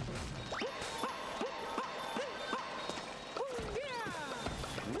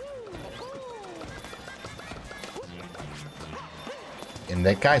 And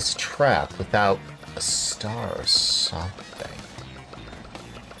that guy's trapped without a star or something.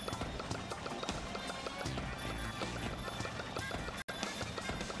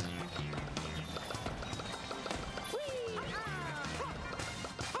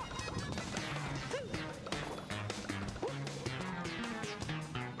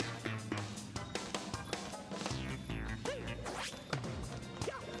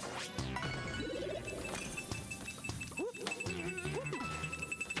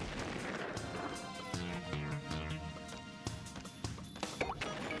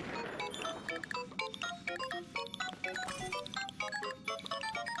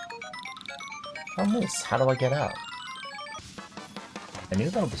 How do I get out? I knew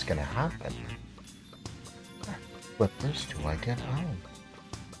that was gonna happen. But first, do I get out?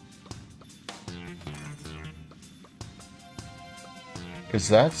 Because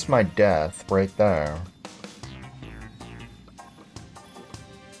that's my death right there.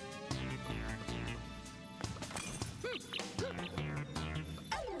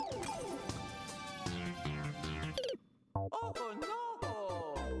 Oh no!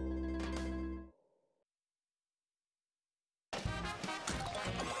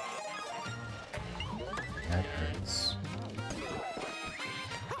 That hurts.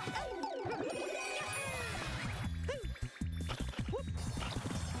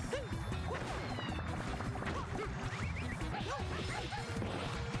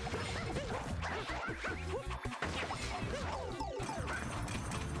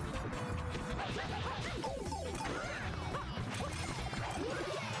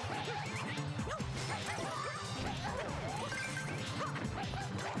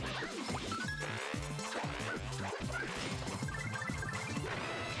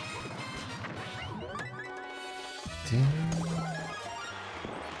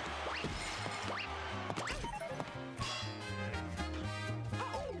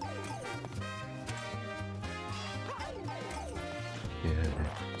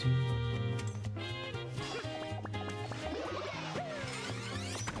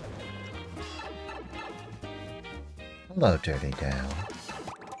 Hello, Dirty Dale.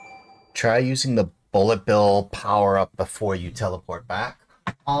 Try using the bullet bill power-up before you teleport back.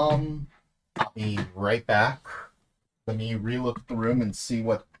 I'll be right back. Let me relook the room and see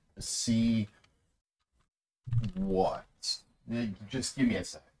what. Just give me a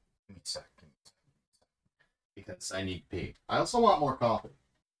sec. Give me a sec. Because I need pee. I also want more coffee.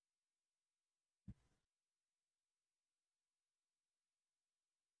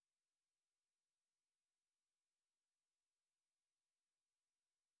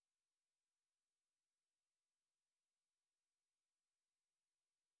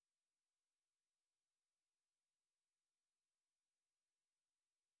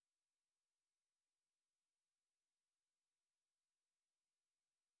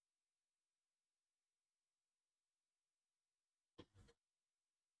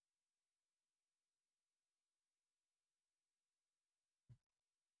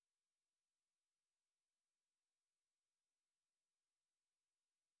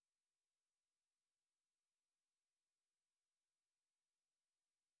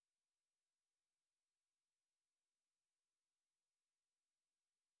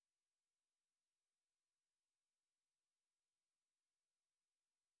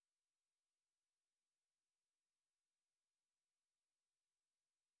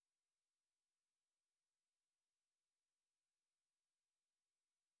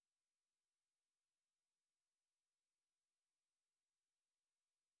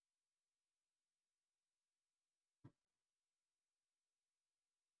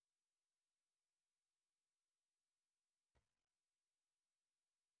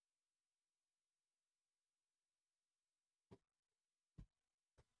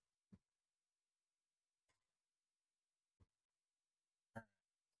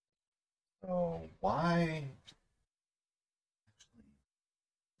 Oh, why?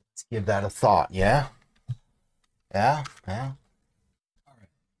 Let's give that a thought, yeah? Yeah, yeah. All right.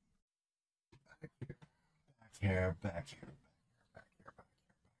 Back here, back here, back here, back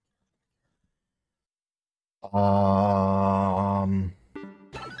here.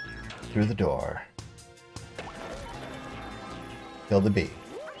 Through the door. Kill the bee.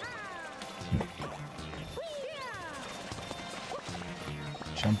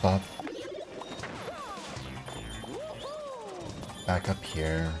 Jump up. Back up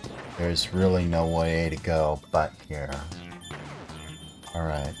here. There's really no way to go but here.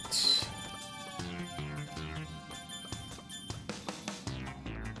 Alright.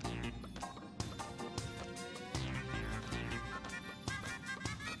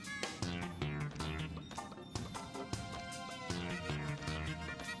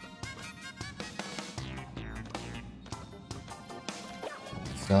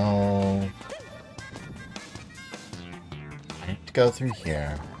 So I need to go through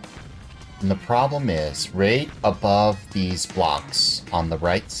here. And the problem is, right above these blocks on the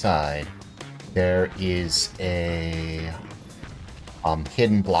right side, there is a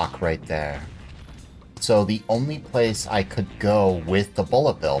hidden block right there. So the only place I could go with the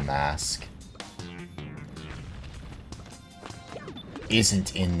bullet bill mask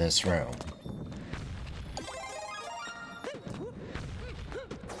isn't in this room.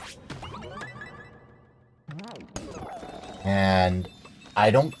 And I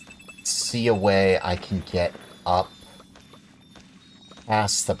don't see a way I can get up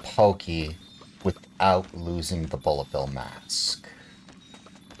past the pokey without losing the bullet bill mask.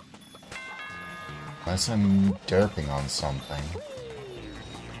 Unless I'm derping on something.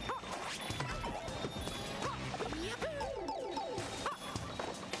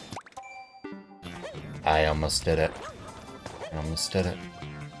 I almost did it. I almost did it.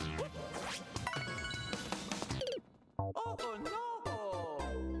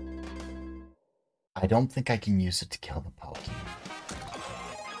 I don't think I can use it to kill the pokey.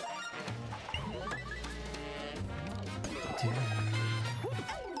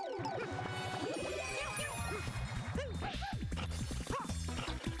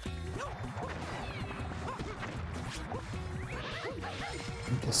 I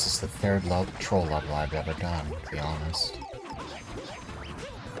think this is the third troll level I've ever done, to be honest.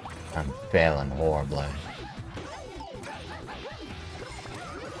 I'm failing horribly.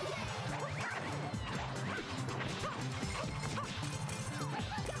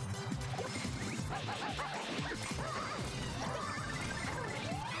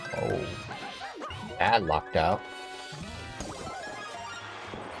 Oh, that locked out.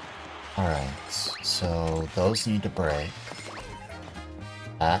 Alright, so those need to break.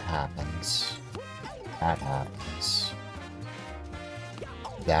 That happens. That happens.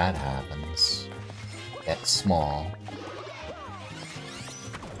 That happens. Get small.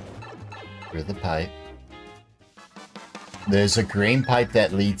 Through the pipe. There's a green pipe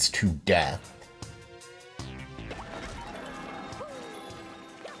that leads to death.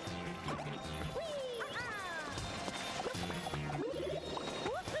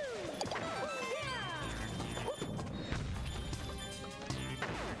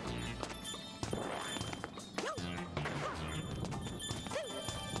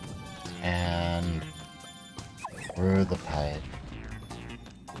 And through the pipe.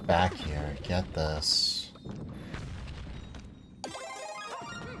 Back here, get this.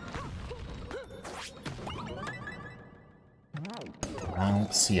 I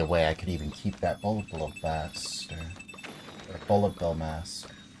don't see a way I could even keep that bullet bill mask. Or bullet bill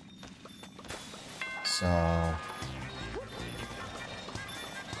mask. So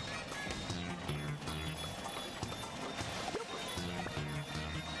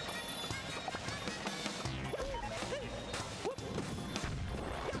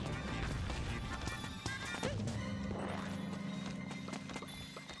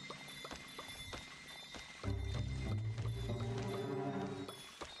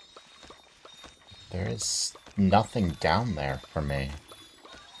there is nothing down there for me.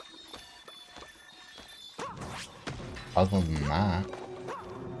 Other than that.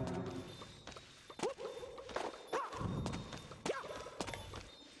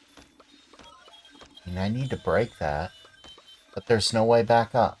 And I need to break that. But there's no way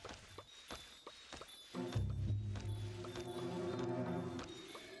back up.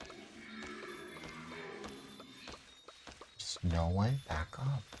 There's no way back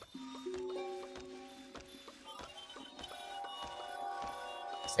up.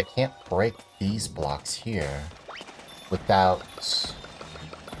 I can't break these blocks here without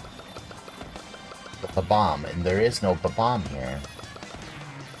the bomb, and there is no bomb here.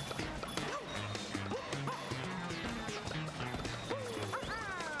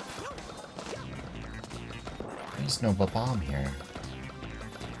 is no bomb here.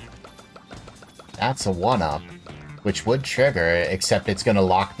 That's a 1-up, which would trigger it, except it's gonna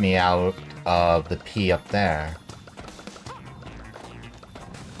lock me out of the P up there.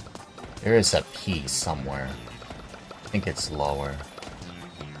 There is a P somewhere. I think it's lower.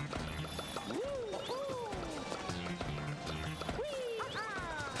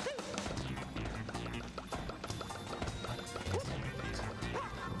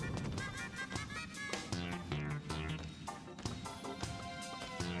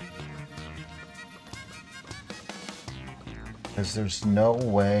 Because there's no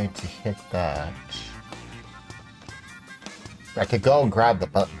way to hit that. I could go and grab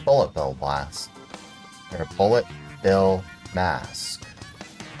the bullet bill blast. Or bullet bill mask.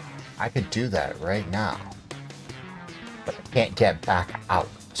 I could do that right now. But I can't get back out.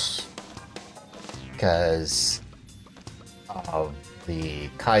 Because of the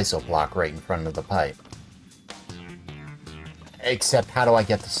Kaizo block right in front of the pipe. Except, how do I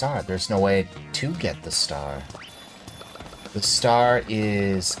get the star? There's no way to get the star. The star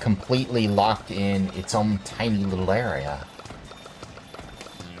is completely locked in its own tiny little area.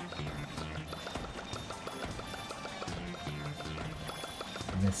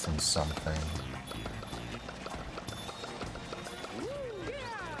 I'm missing something.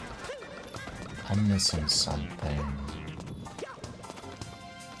 I'm missing something.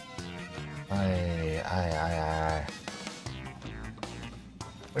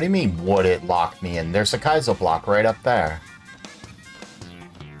 What do you mean, would it lock me in? There's a Kaizo block right up there.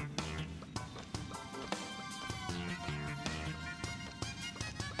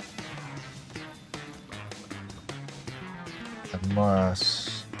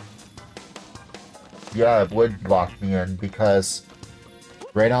 Unless... yeah, it would lock me in, because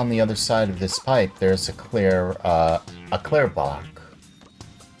right on the other side of this pipe, there's a clear block.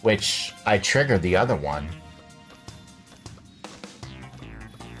 Which I triggered the other one.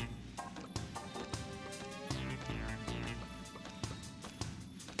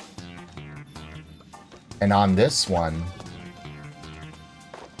 And on this one,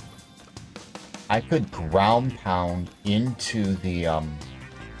 I could ground pound into the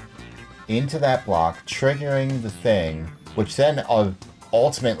into that block, triggering the thing, which then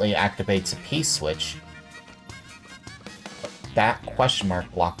ultimately activates a P switch. That question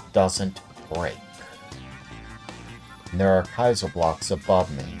mark block doesn't break. And there are Kaizo blocks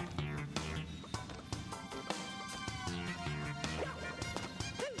above me.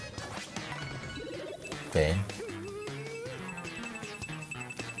 Okay.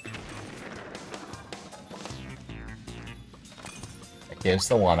 It gives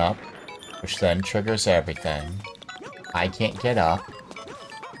the 1-up, which then triggers everything. I can't get up.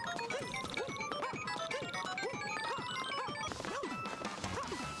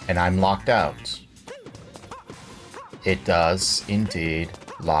 And I'm locked out. It does indeed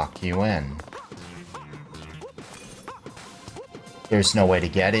lock you in. There's no way to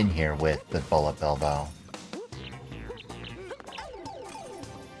get in here with the bullet bill, though.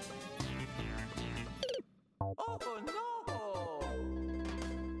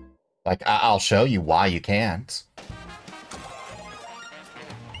 Like, I'll show you why you can't.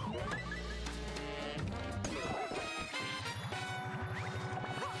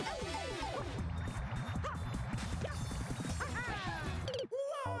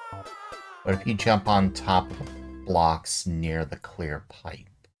 But if you jump on top of the blocks near the clear pipe.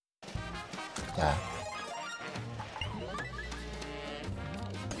 Yeah.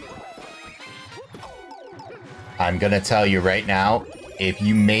 I'm gonna tell you right now, if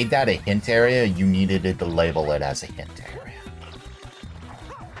you made that a hint area, you needed to label it as a hint area.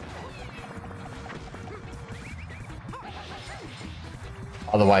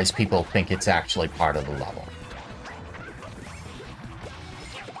 Otherwise, people think it's actually part of the level.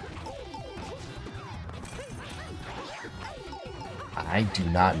 I do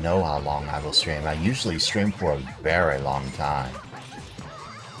not know how long I will stream. I usually stream for a very long time.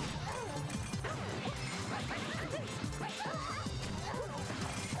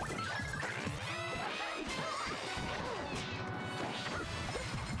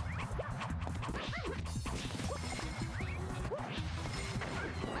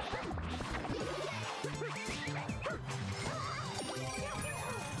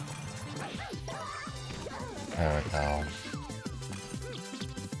 There we go.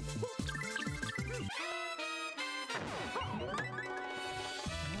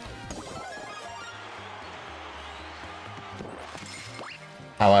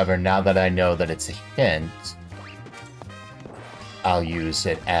 However, now that I know that it's a hint, I'll use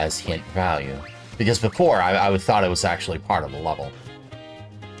it as hint value. Because before, I would thought it was actually part of the level.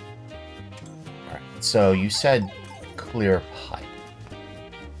 Alright, so you said clear pipe.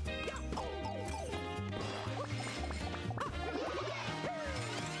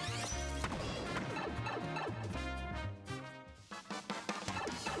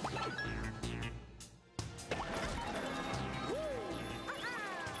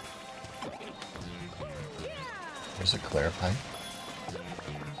 There's a clear pipe.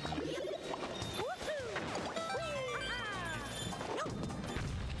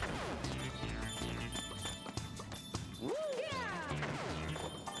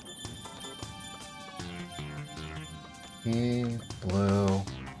 Blue.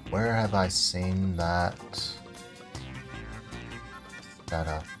 Where have I seen that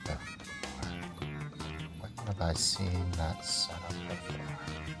setup before? Where have I seen that setup before?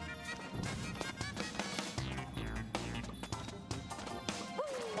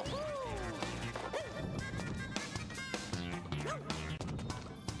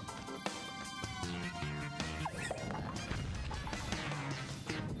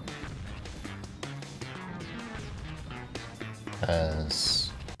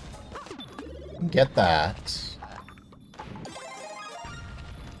 Get that.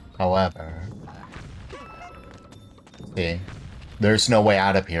 However, see, there's no way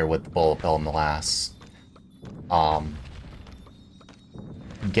out of here with the bullet bill molasses.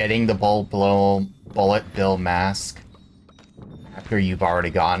 Getting the bullet bill mask after you've already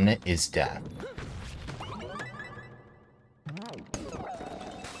gotten it is death.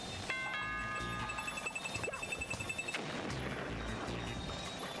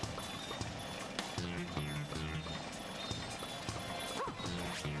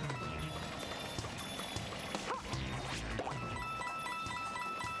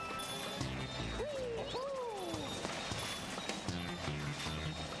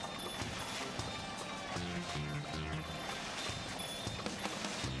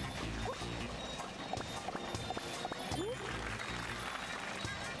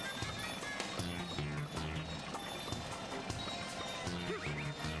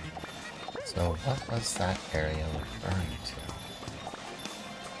 So what was that area referring to?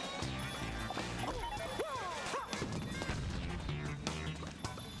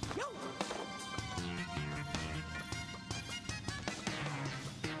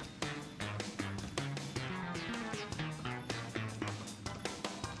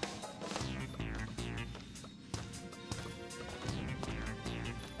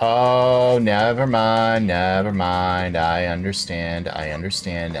 Oh, never mind, never mind. I understand, I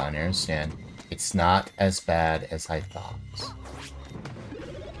understand, I understand. It's not as bad as I thought.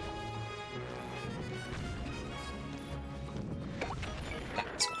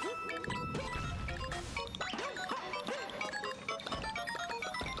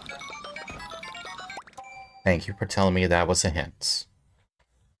 Thank you for telling me that was a hint.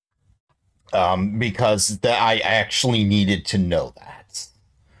 Because I actually needed to know that.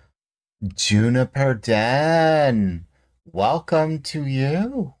 Juniper Den, welcome to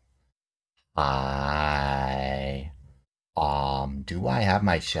you. Hi. Do I have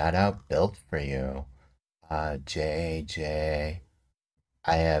my shout out built for you? JJ.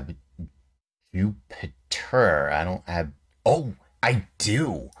 I have Jupiter. I don't have. Oh, I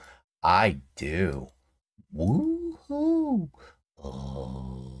do. I do. Woohoo.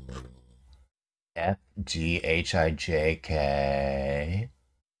 Oh. FGHIJK.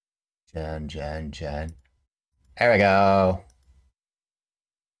 Jen. There we go.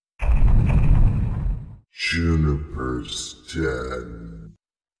 Juniper's dead.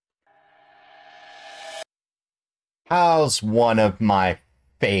 How's one of my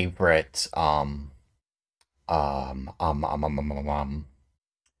favorite, one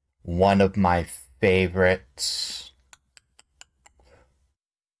of my favorite,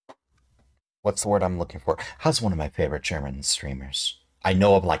 what's the word I'm looking for? How's one of my favorite German streamers? I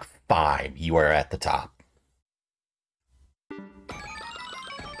know of like 5. You are at the top.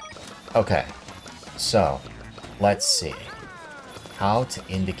 Okay, so let's see how to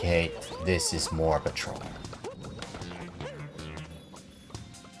indicate this is more of a troll.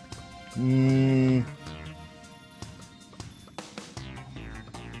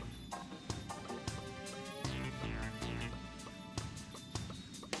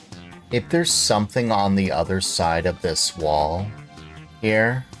 If there's something on the other side of this wall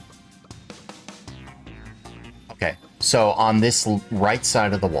here. Okay, so on this right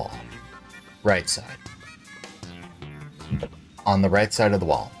side of the wall. Right side. On the right side of the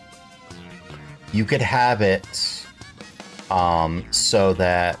wall. You could have it so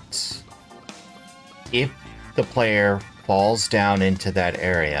that if the player falls down into that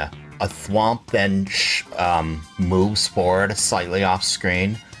area, a thwomp then moves forward slightly off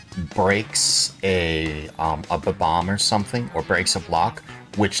screen breaks a bomb or something, or breaks a block,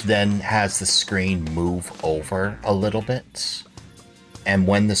 which then has the screen move over a little bit. And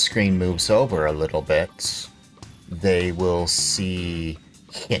when the screen moves over a little bit, they will see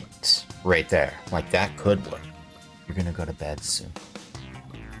hint right there. Like, that could work. You're gonna go to bed soon.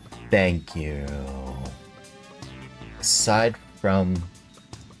 Thank you. Aside from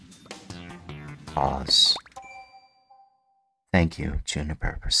pause. Thank you,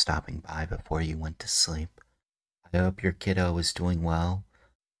 Juniper, for stopping by before you went to sleep. I hope your kiddo is doing well.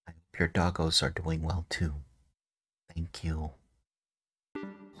 I hope your doggos are doing well too. Thank you.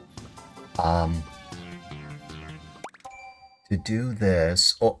 To do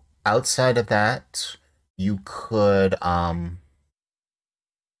this, outside of that, you could,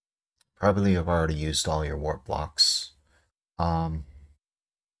 probably have already used all your warp blocks.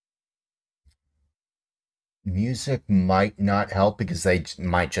 Music might not help because they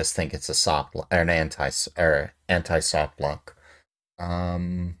might just think it's a soft or an anti-soft block.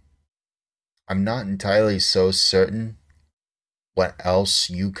 I'm not entirely so certain what else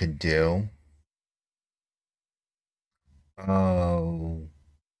you could do. Oh.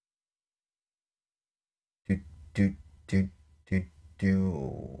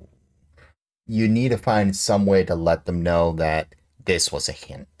 You need to find some way to let them know that this was a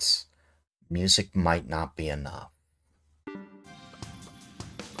hint. Music might not be enough.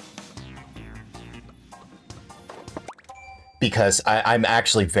 Because I'm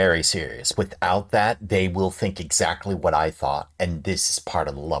actually very serious. Without that, they will think exactly what I thought, and this is part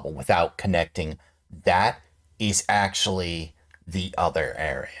of the level. Without connecting, that is actually the other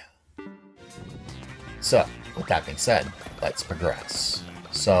area. So, with that being said, let's progress.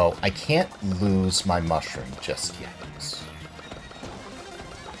 So, I can't lose my mushroom just yet.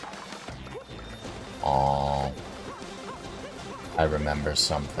 Oh, I remember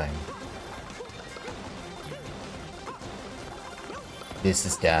something. This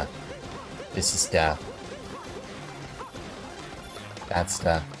is death. This is death. That's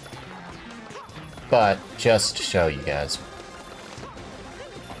death. But, just to show you guys.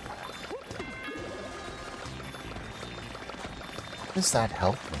 How does that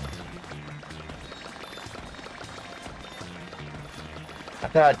help me? I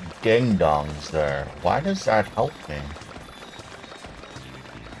got ding-dongs there. Why does that help me?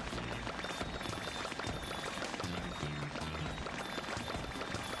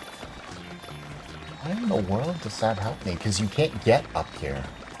 Why in the world does that help me? Because you can't get up here.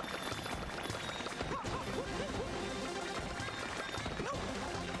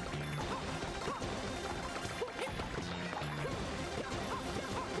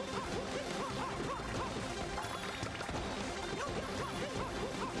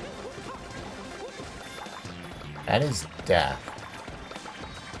 That is death.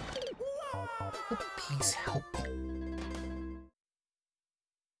 Please help me.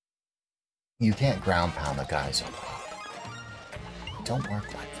 You can't ground pound the guys up. Don't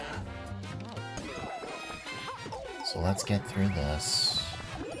work like that. So let's get through this.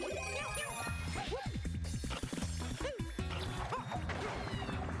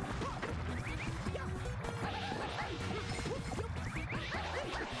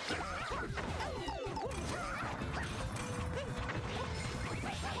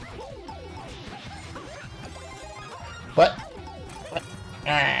 What? What?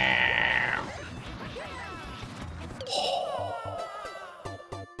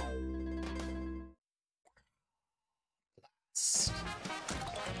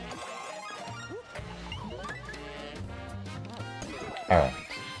 Alright.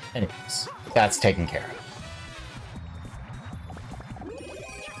 Anyways, that's taken care of.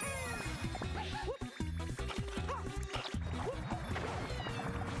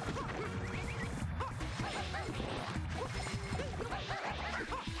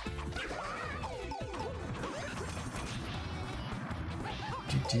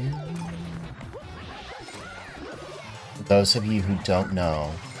 For those of you who don't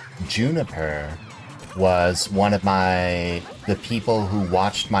know, Juniper was one of the people who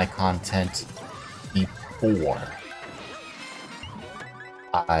watched my content before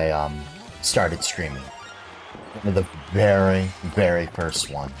I started streaming. One of the very, very first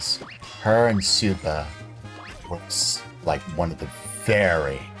ones. Her and Supa was like one of the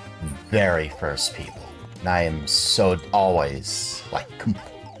very, very first people. And I am so always like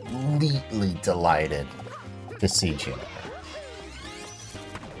completely delighted to see Juniper.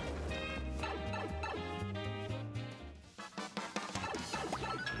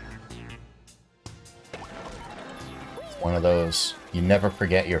 One of those you never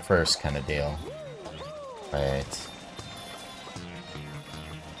forget your first kind of deal. Right.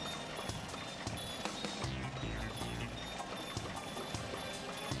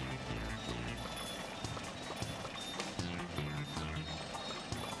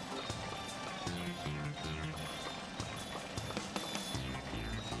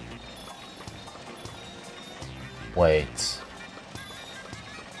 Wait.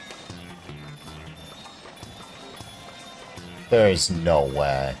 There's no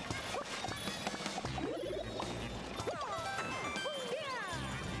way.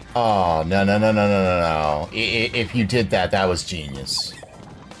 Oh, no, no, no, no, no, no, no. If you did that, that was genius.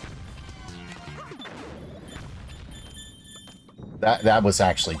 That was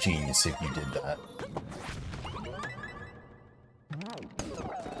actually genius if you did that.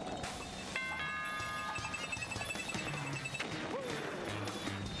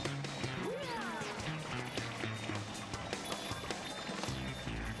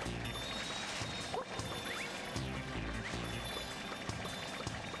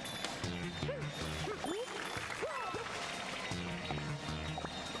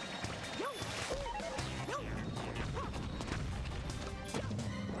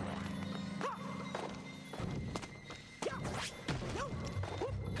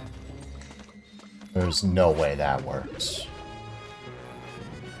 There's no way that works.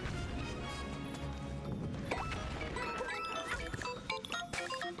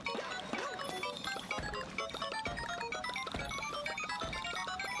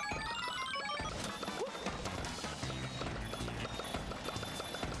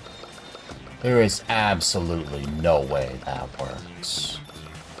 There is absolutely no way that works.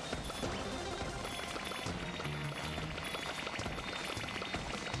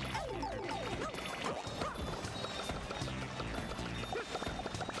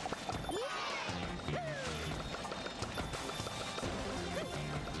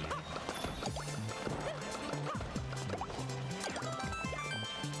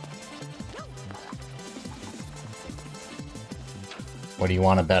 What do you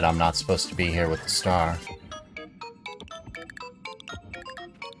want to bet I'm not supposed to be here with the star?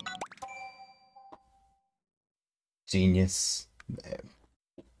 Genius.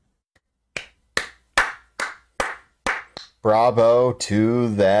 Bravo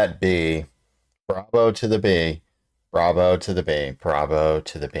to that bee. Bravo to the bee. Bravo to the bee. Bravo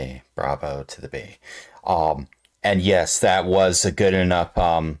to the bee. Bravo to the bee. And yes, that was a good enough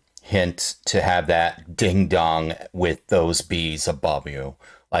hint to have that ding dong with those bees above you.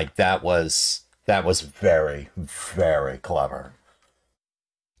 Like that was very, very clever.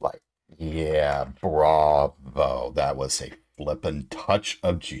 Like, yeah, bravo. That was a flippin' touch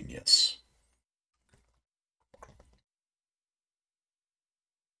of genius.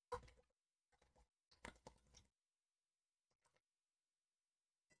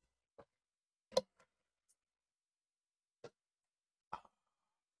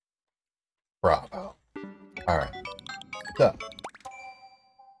 Bravo. Alright. So,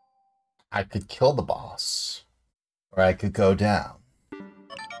 I could kill the boss, or I could go down.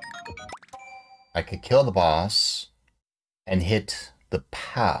 I could kill the boss and hit the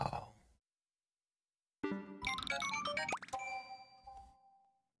POW.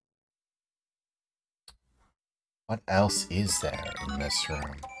 What else is there in this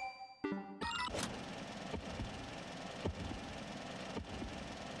room?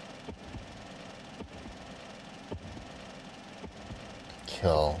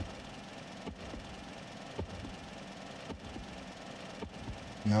 Kill.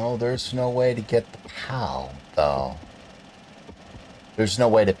 No, there's no way to get the POW, though. There's no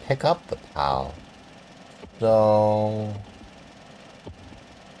way to pick up the POW. So...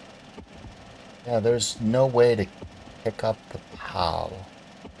 yeah, there's no way to pick up the POW.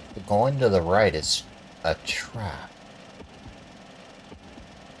 Going to the right is a trap.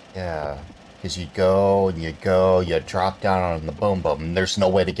 Yeah, because you go, and you go, you drop down on the boom boom, and there's no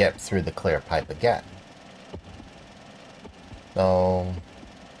way to get through the clear pipe again. So...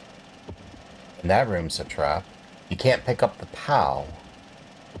 and that room's a trap. You can't pick up the POW.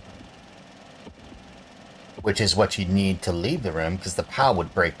 Which is what you need to leave the room, because the POW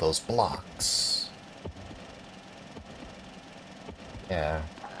would break those blocks. Yeah,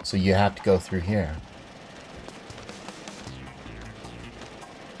 so you have to go through here.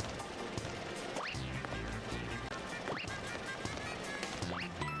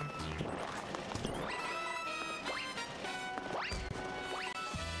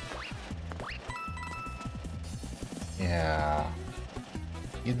 Yeah.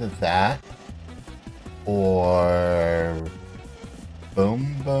 Either that, or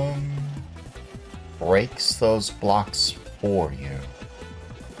Boom Boom breaks those blocks for you.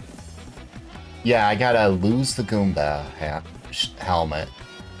 Yeah, I gotta lose the Goomba helmet,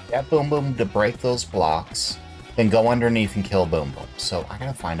 get Boom Boom to break those blocks, then go underneath and kill Boom Boom. So I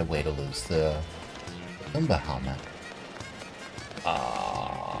gotta find a way to lose the Goomba helmet.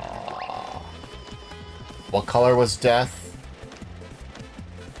 What color was death?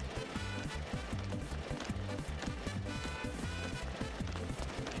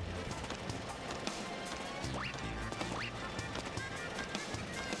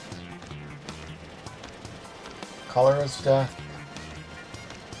 color is death?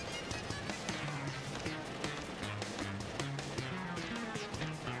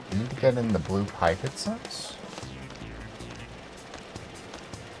 I need to get in the blue pipe, it says?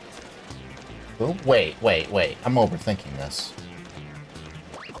 Oh, wait. I'm overthinking this.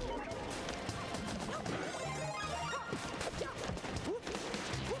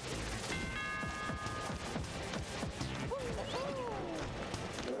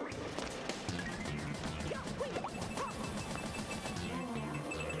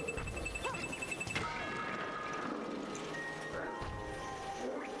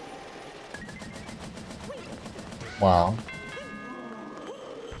 Well.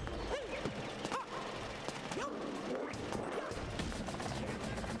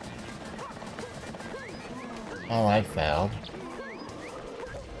 Oh, I failed.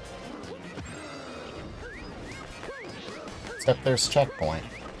 Except there's checkpoint.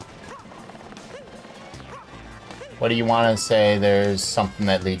 What do you want to say? There's something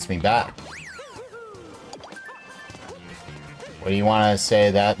that leads me back. What do you want to say?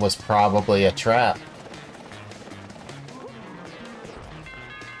 That was probably a trap.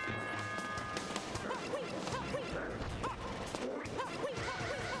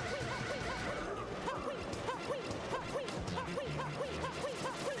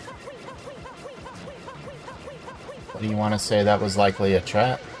 What do you want to say? That was likely a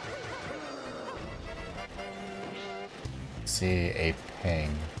trap? See a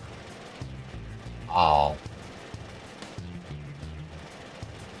ping. Oh.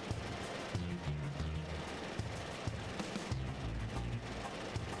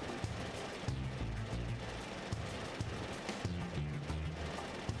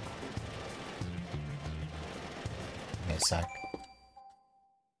 Give me a sec.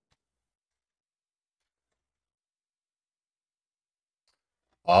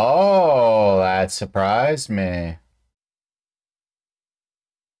 Oh, that surprised me.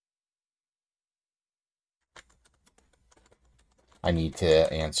 I need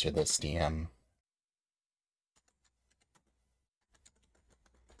to answer this DM.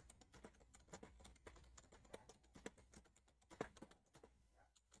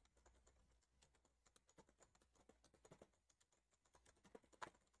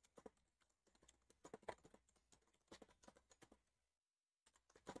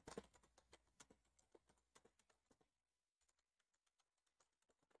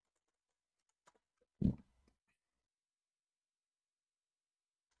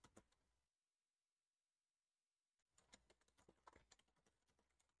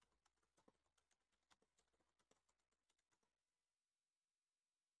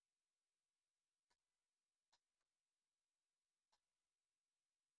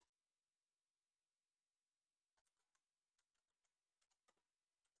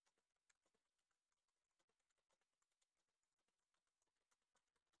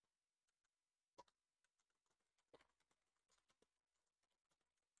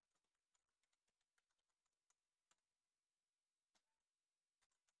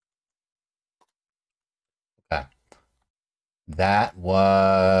 Okay. That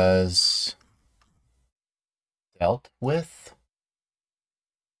was dealt with.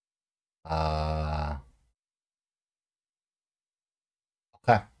 Okay.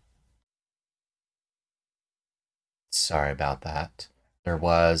 Sorry about that. There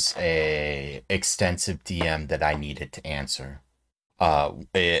was a extensive DM that I needed to answer.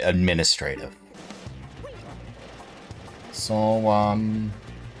 Administrative. So,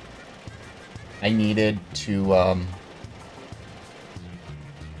 I needed to, I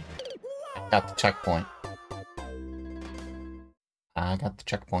got the checkpoint. I got the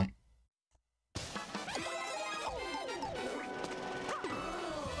checkpoint.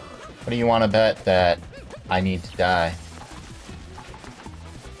 What do you want to bet that I need to die?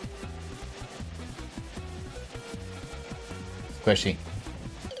 Squishy.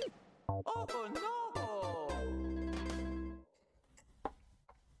 Oh no!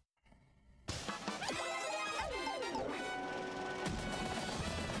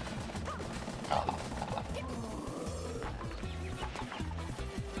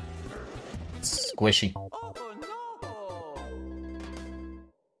 Squishy. Oh no!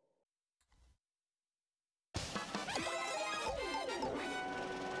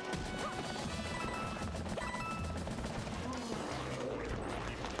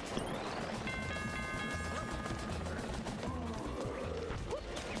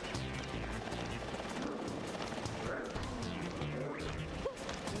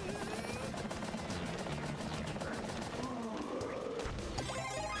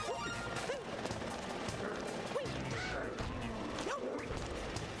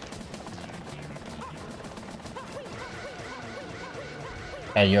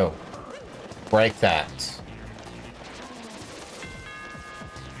 Hey, yo. Break that.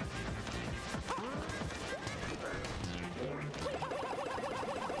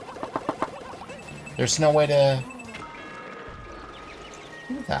 There's no way to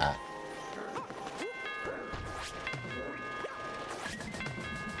do that.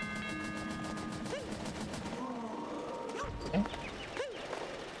 Okay.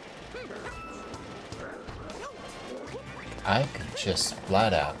 I could just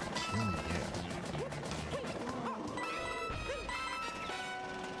flat out kill you.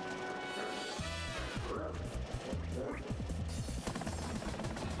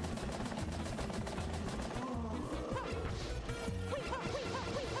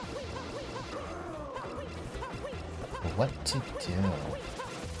 What to do?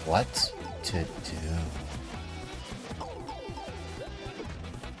 What to do?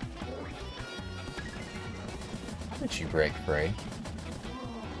 How did you break free?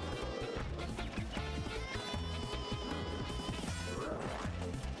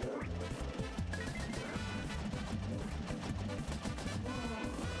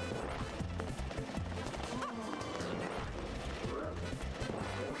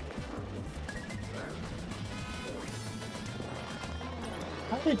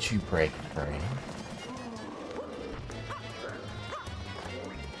 How did you break free?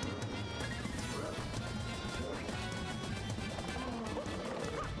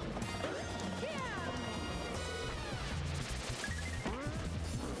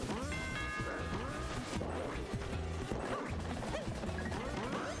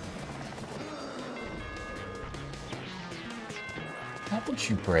 How did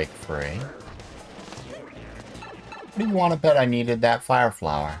you break free? What do you want to bet I needed that fire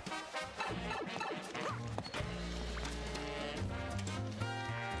flower?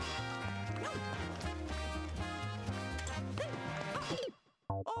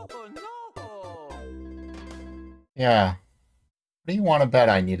 Oh no! Yeah. What do you want to bet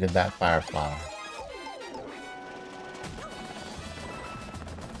I needed that fire flower?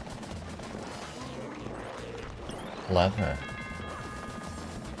 Clever.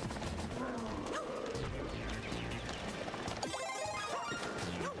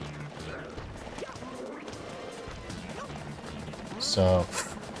 So...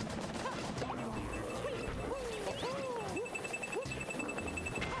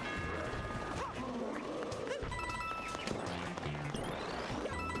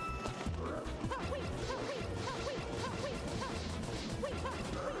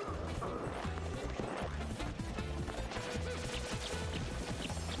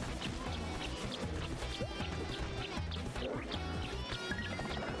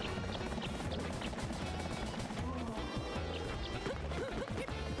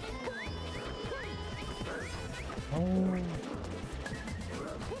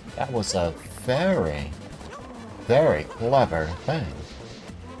 That was a very, very clever thing.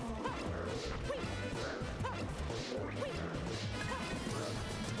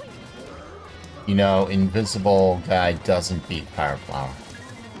 You know, invisible guy doesn't beat fire flower.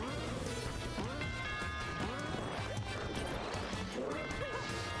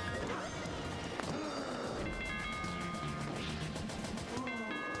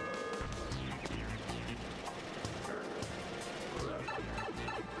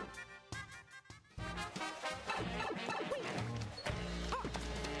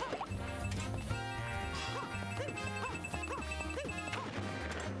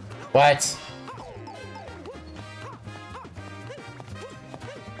 What?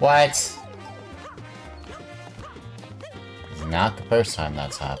 What? It's not the first time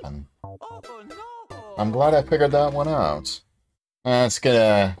that's happened. Oh no! I'm glad I figured that one out. It's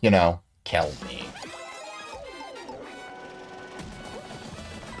gonna, you know, kill me.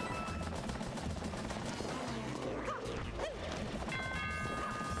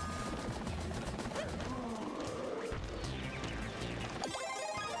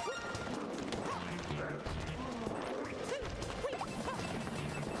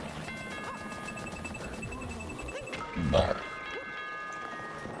 But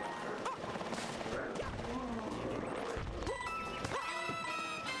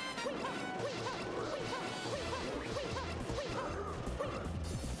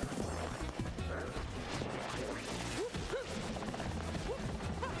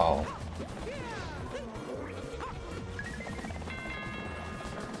oh.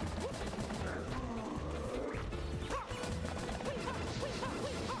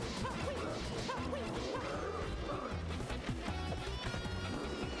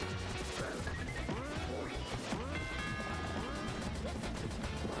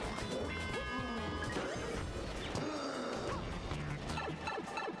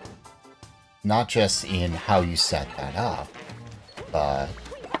 Not just in how you set that up, but...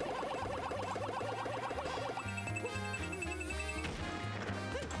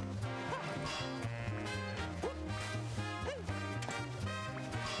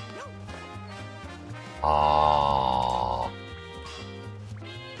 Ah.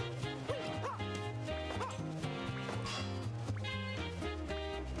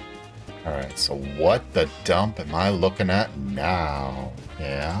 Alright, so what the dump am I looking at now?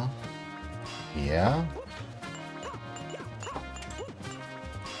 Yeah? Yeah?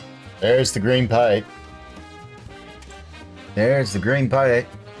 There's the green pipe. There's the green pipe.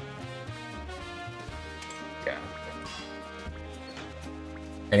 Yeah.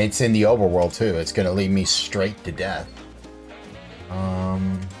 And it's in the overworld too. It's gonna lead me straight to death.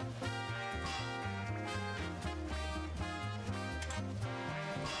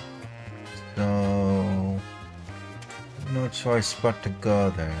 So... no choice but to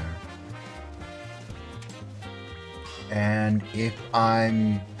go there. And if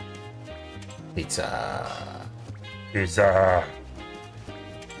I'm... Pizza. Pizza.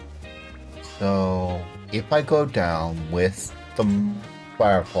 So, if I go down with the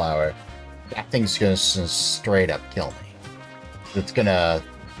fire flower, that thing's gonna straight up kill me. It's gonna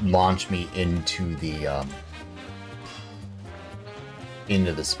launch me into the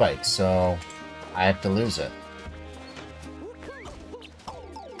spike, so I have to lose it.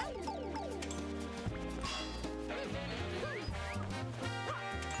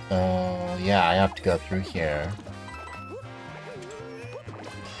 Yeah, I have to go through here.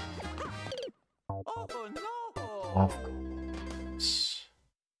 Of course.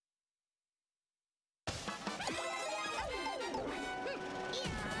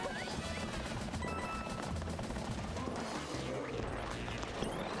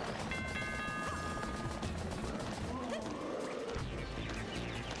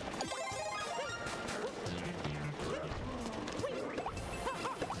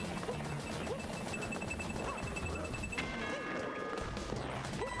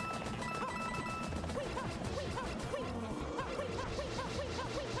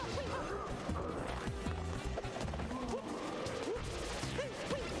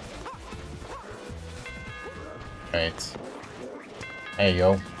 Right. Hey,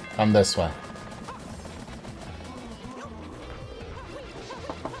 yo. Come this way.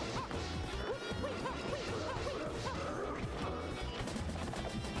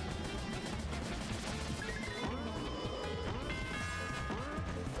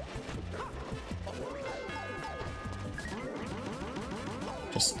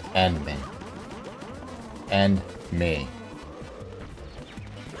 Just end me. End me.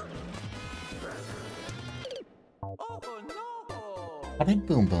 How did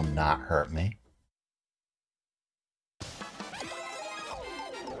Boom Boom not hurt me?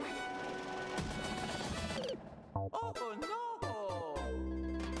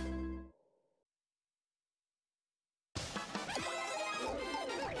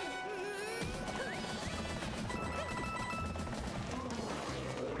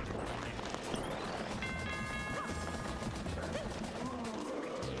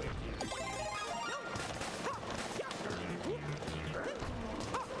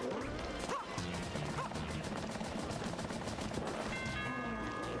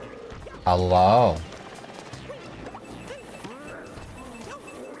 Hello.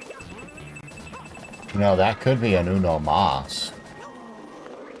 You know, that could be an Uno Mas.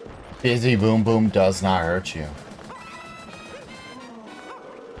 Busy Boom Boom does not hurt you.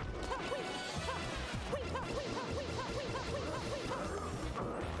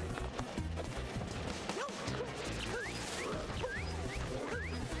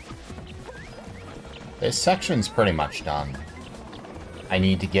 This section's pretty much done. I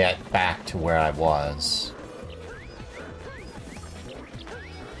need to get back to where I was.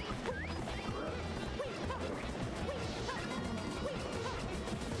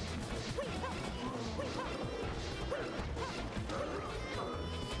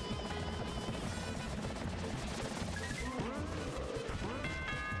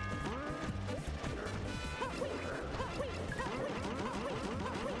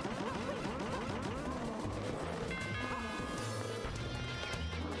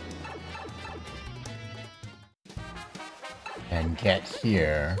 And get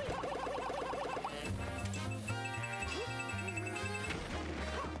here.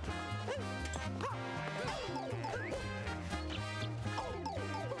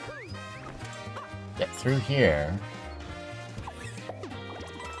 Get through here.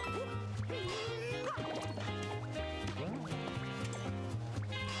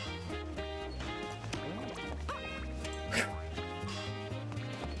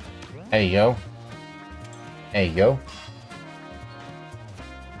 Hey, yo. Hey, yo.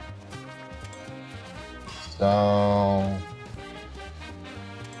 So...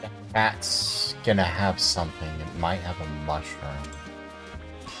 the cat's gonna have something. It might have a mushroom.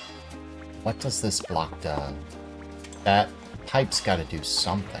 What does this block do? That pipe's gotta do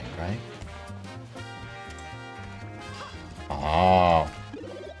something, right? Oh.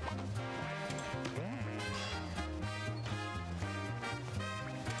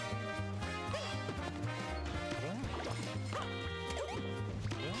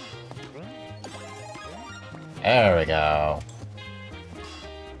 There we go.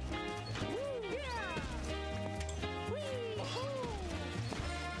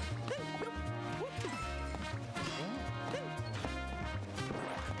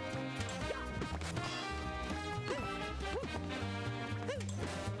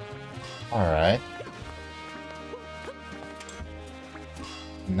 Alright.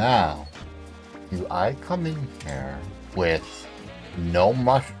 Now, do I come in here with no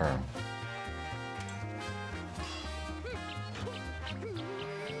mushroom?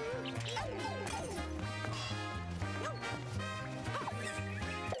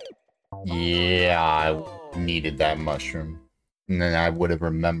 Yeah, I needed that mushroom. And then I would have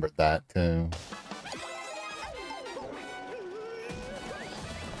remembered that too.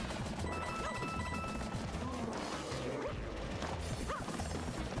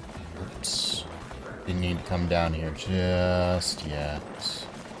 Oops. Didn't need to come down here just yet.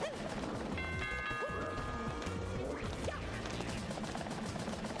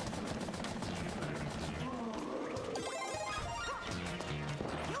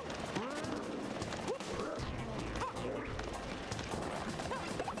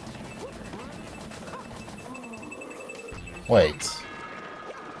 Wait.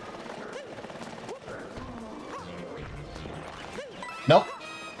 Nope.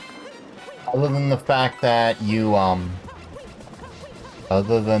 Other than the fact that you, other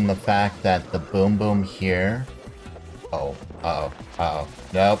than the fact that the boom boom here... Oh, uh-oh, uh-oh.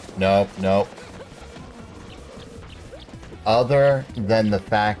 Nope, nope, nope. Other than the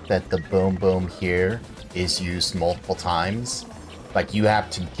fact that the boom boom here is used multiple times, like you have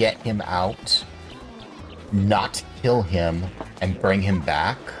to get him out, not kill him, and bring him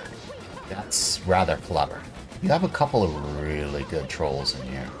back, that's rather clever. You have a couple of really good trolls in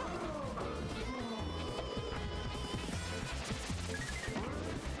here.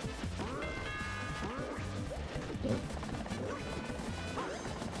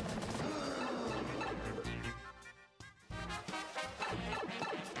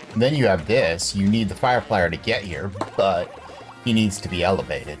 And then you have this. You need the fire flyer to get here, but he needs to be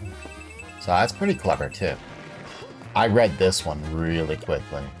elevated. So that's pretty clever, too. I read this one really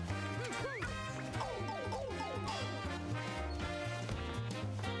quickly.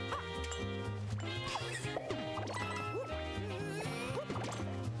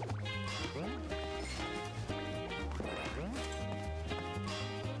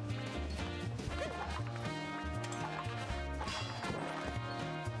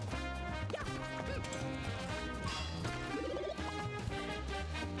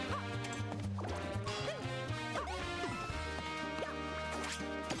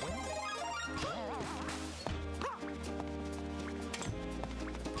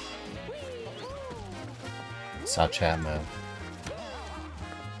 Such a move.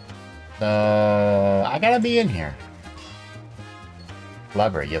 I gotta be in here.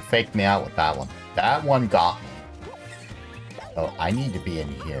 Clever, you faked me out with that one. That one got me. Oh, I need to be in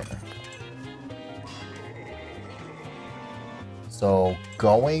here. So,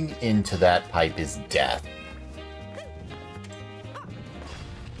 going into that pipe is death.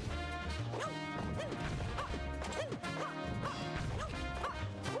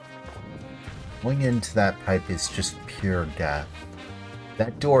 Going into that pipe is just pure death.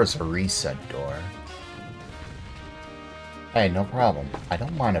 That door is a reset door. Hey, no problem. I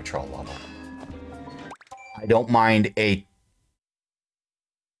don't mind a troll level. I don't mind a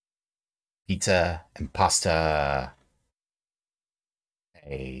pizza and pasta.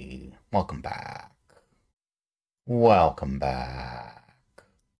 Hey, welcome back. Welcome back.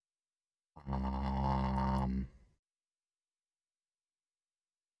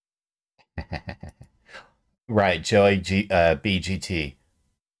 Right, Joey BGT.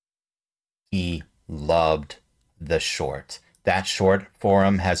 He loved the short. That short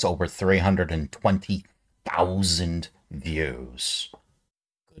forum has over 320,000 views.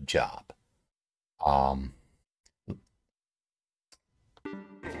 Good job.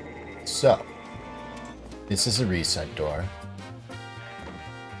 So, this is a reset door.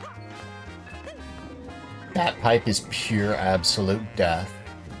 That pipe is pure absolute death.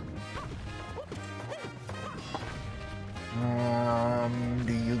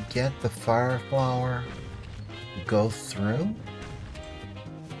 get the fire flower go through?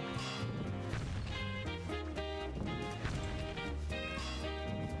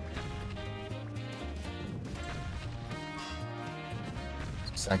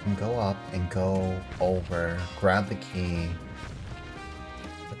 So I can go up and go over, grab the key,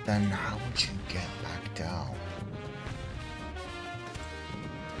 but then how would you get back down?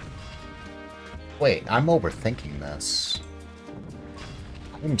 Wait, I'm overthinking this.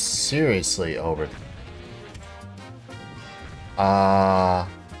 I'm seriously over...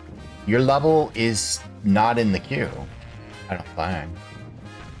 Your level is not in the queue, I don't think.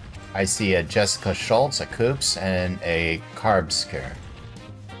 I see a Jessica Schultz, a Koops, and a Carb Scare.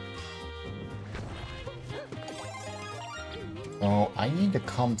 So I need to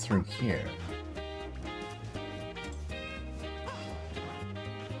come through here.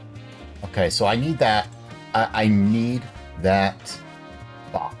 Okay, so I need that. I need that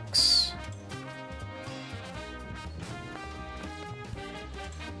box.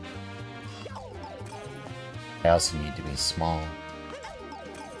 I also need to be small.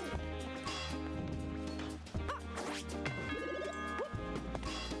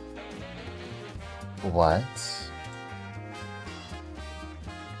 What?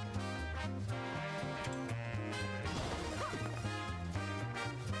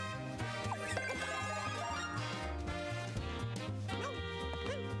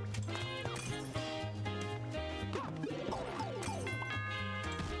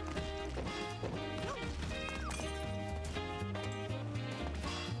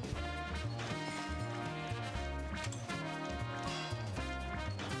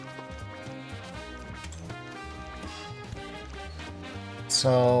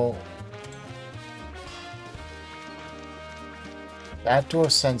 So that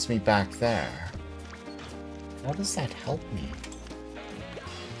door sends me back there. How does that help me?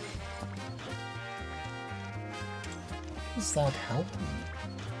 How does that help me?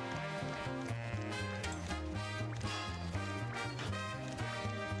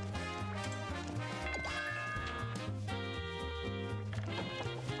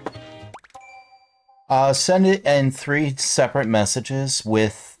 Send it in 3 separate messages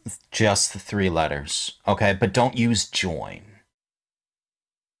with just the 3 letters. Okay, but don't use join.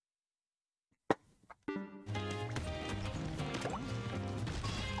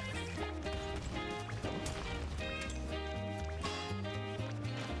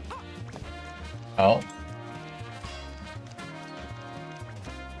 Oh.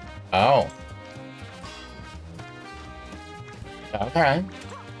 Oh. Okay.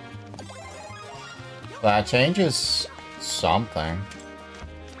 That changes something.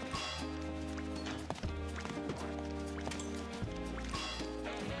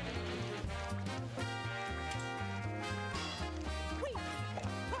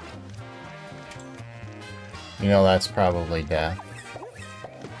 You know, that's probably death.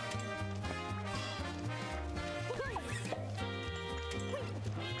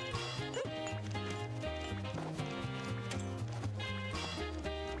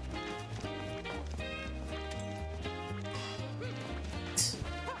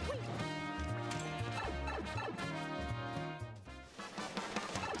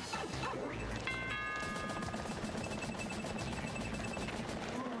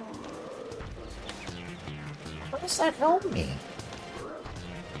 How does that help me?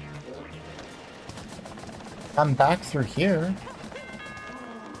 I'm back through here.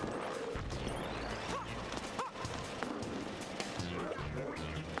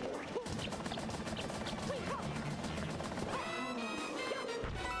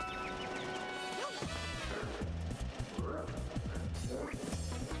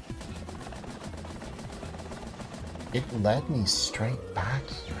 It led me straight back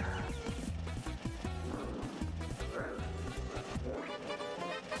here.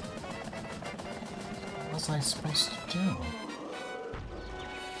 What was I supposed to do?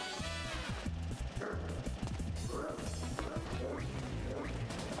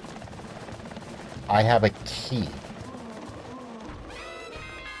 I have a key.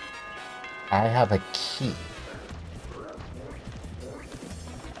 I have a key.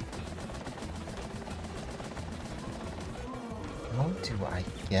 How do I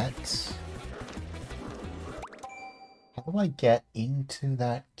get... How do I get into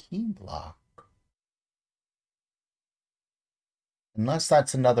that key block? Unless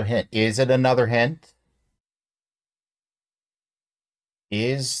that's another hint. Is it another hint?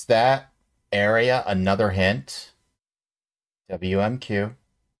 Is that area another hint? WMQ.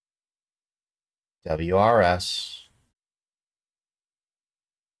 WRS.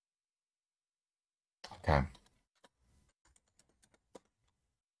 Okay.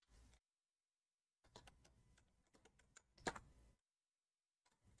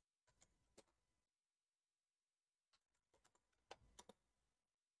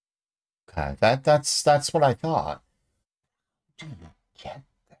 Okay, that's what I thought. Do you get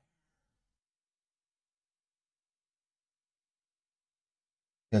that?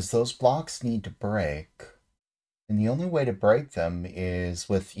 Because those blocks need to break. And the only way to break them is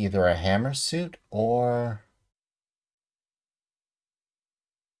with either a hammer suit or...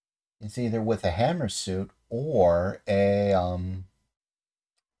 It's either with a hammer suit or a,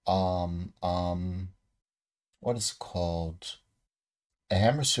 what is it called? A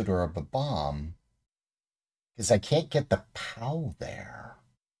hammer suit or a bomb. Because I can't get the POW there.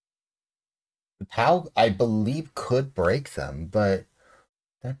 The POW, I believe, could break them, but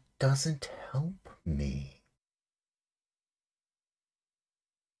that doesn't help me.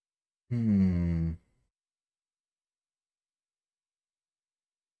 I'm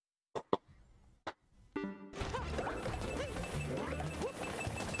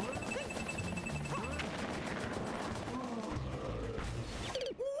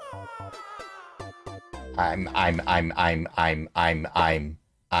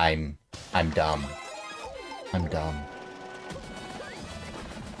dumb. I'm dumb. I'm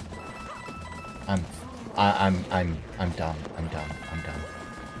dumb. I'm dumb.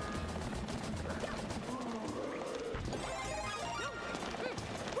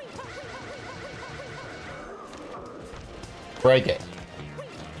 Break it.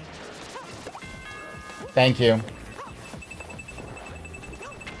 Thank you.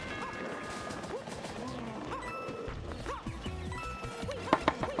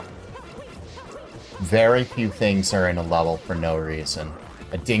 Very few things are in a level for no reason.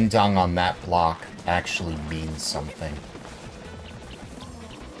 A ding-dong on that block actually means something.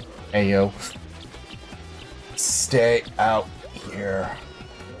 Hey, yo. Stay out here.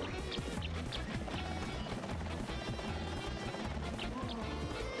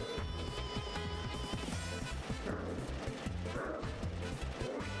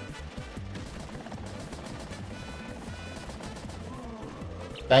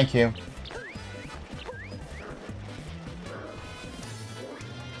 Thank you.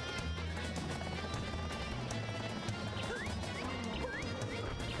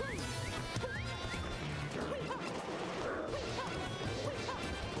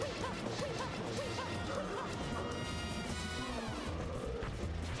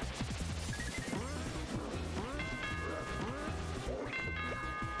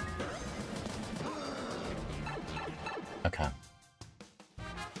 Okay.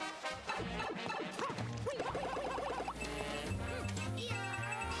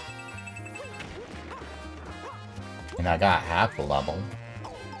 And I got half the level.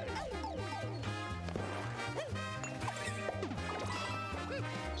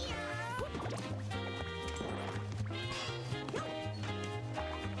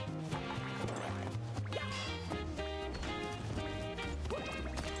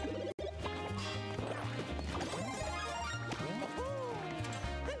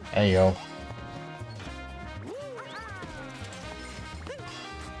 Hey, yo.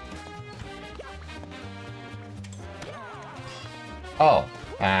 Oh.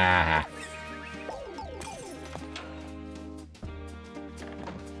 Ah.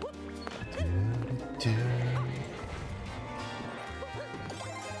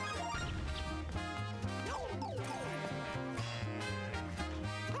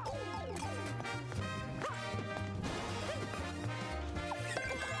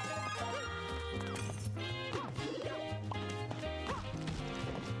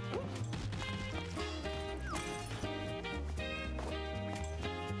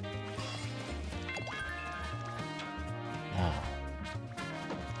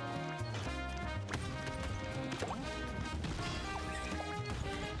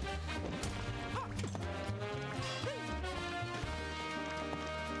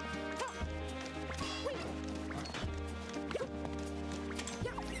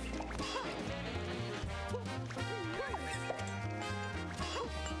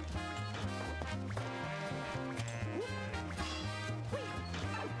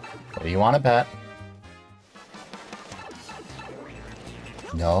 What do you want to bet?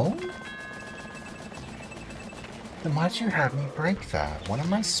 No? Then why'd you have me break that? What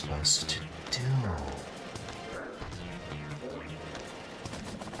am I supposed to do?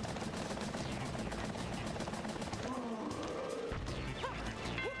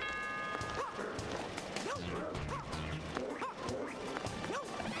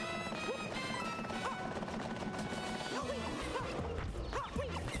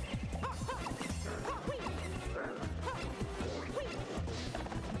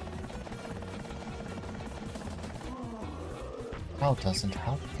 How doesn't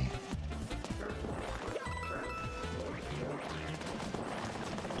help me?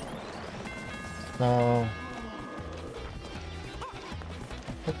 So,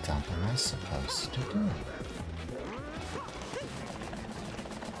 what the dump am I supposed to do?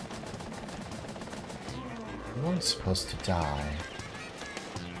 You weren't supposed to die.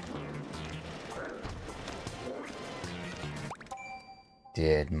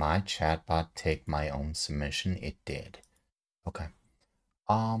 Did my chatbot take my own submission? It did. Okay.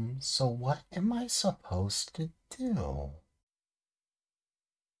 So what am I supposed to do?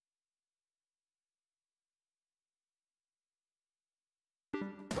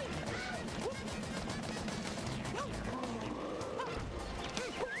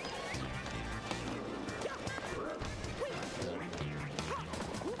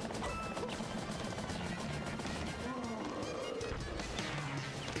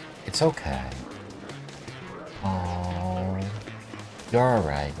 It's okay. Oh, you're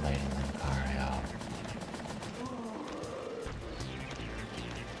alright, Lady Lincario.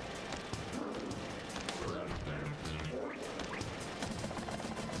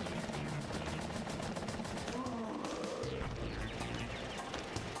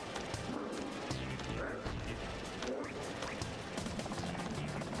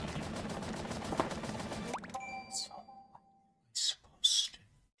 So, what am I supposed to do?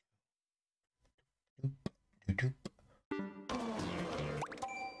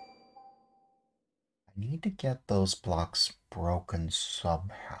 I need to get those blocks broken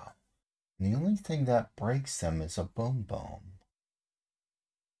somehow. And the only thing that breaks them is a boom boom.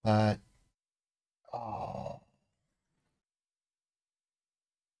 But, oh.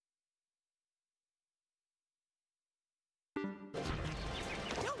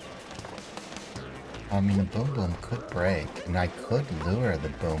 I mean, the boom boom could break, and I could lure the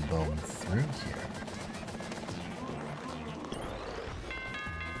boom boom through here.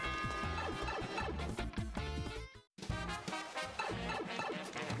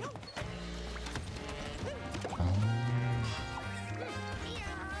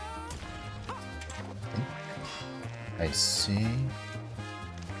 I see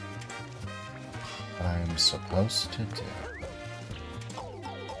what I'm supposed to do.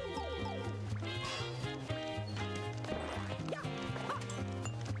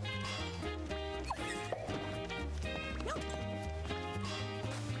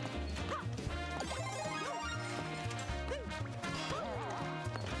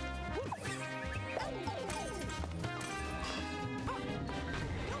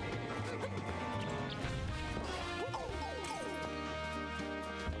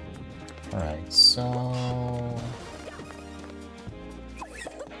 Alright, so...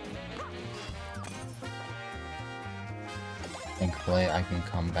 thankfully I can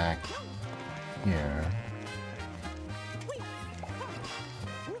come back here.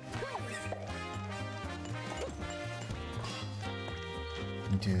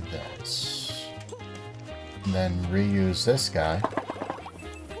 And do this. And then reuse this guy.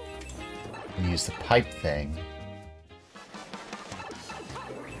 And use the pipe thing.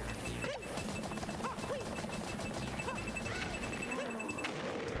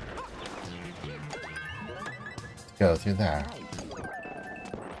 Go through there.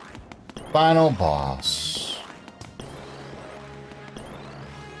 Final boss.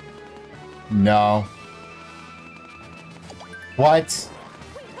 No. What?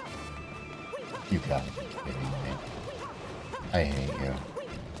 You gotta be kidding me. I hate you.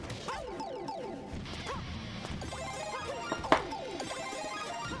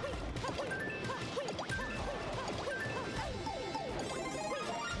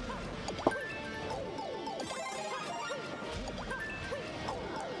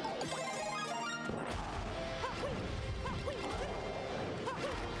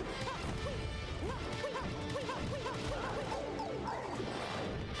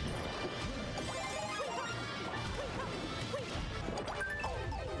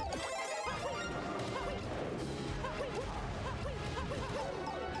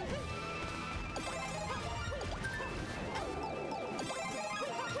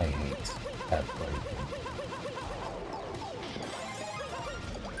 I hate that break.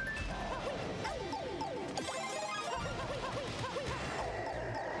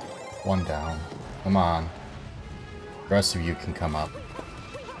 One down. Come on. The rest of you can come up.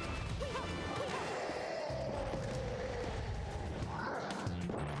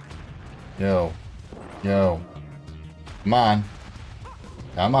 Yo. Yo. Come on.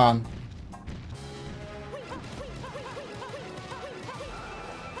 Come on.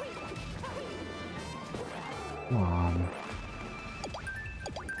 Come on.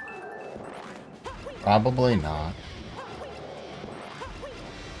 Probably not.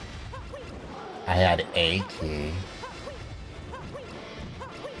 I had a key.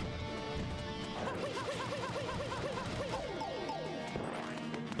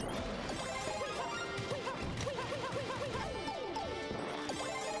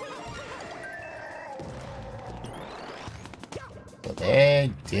 So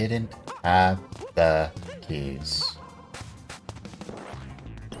they didn't have the keys.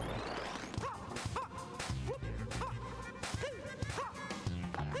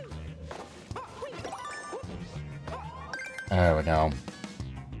 There we go.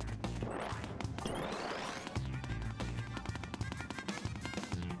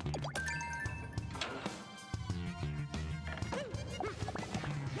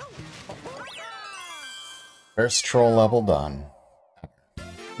 First troll level done.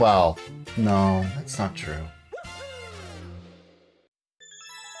 Well, no, that's not true.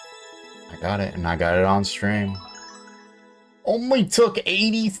 I got it, and I got it on stream. Only took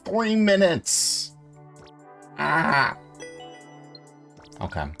 83 minutes! Ah!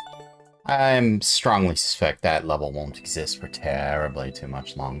 Okay. I strongly suspect that level won't exist for terribly too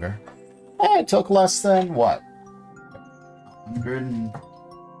much longer. It took less than, what? 100 and...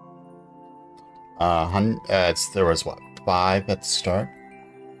 there was, what, 5 at the start?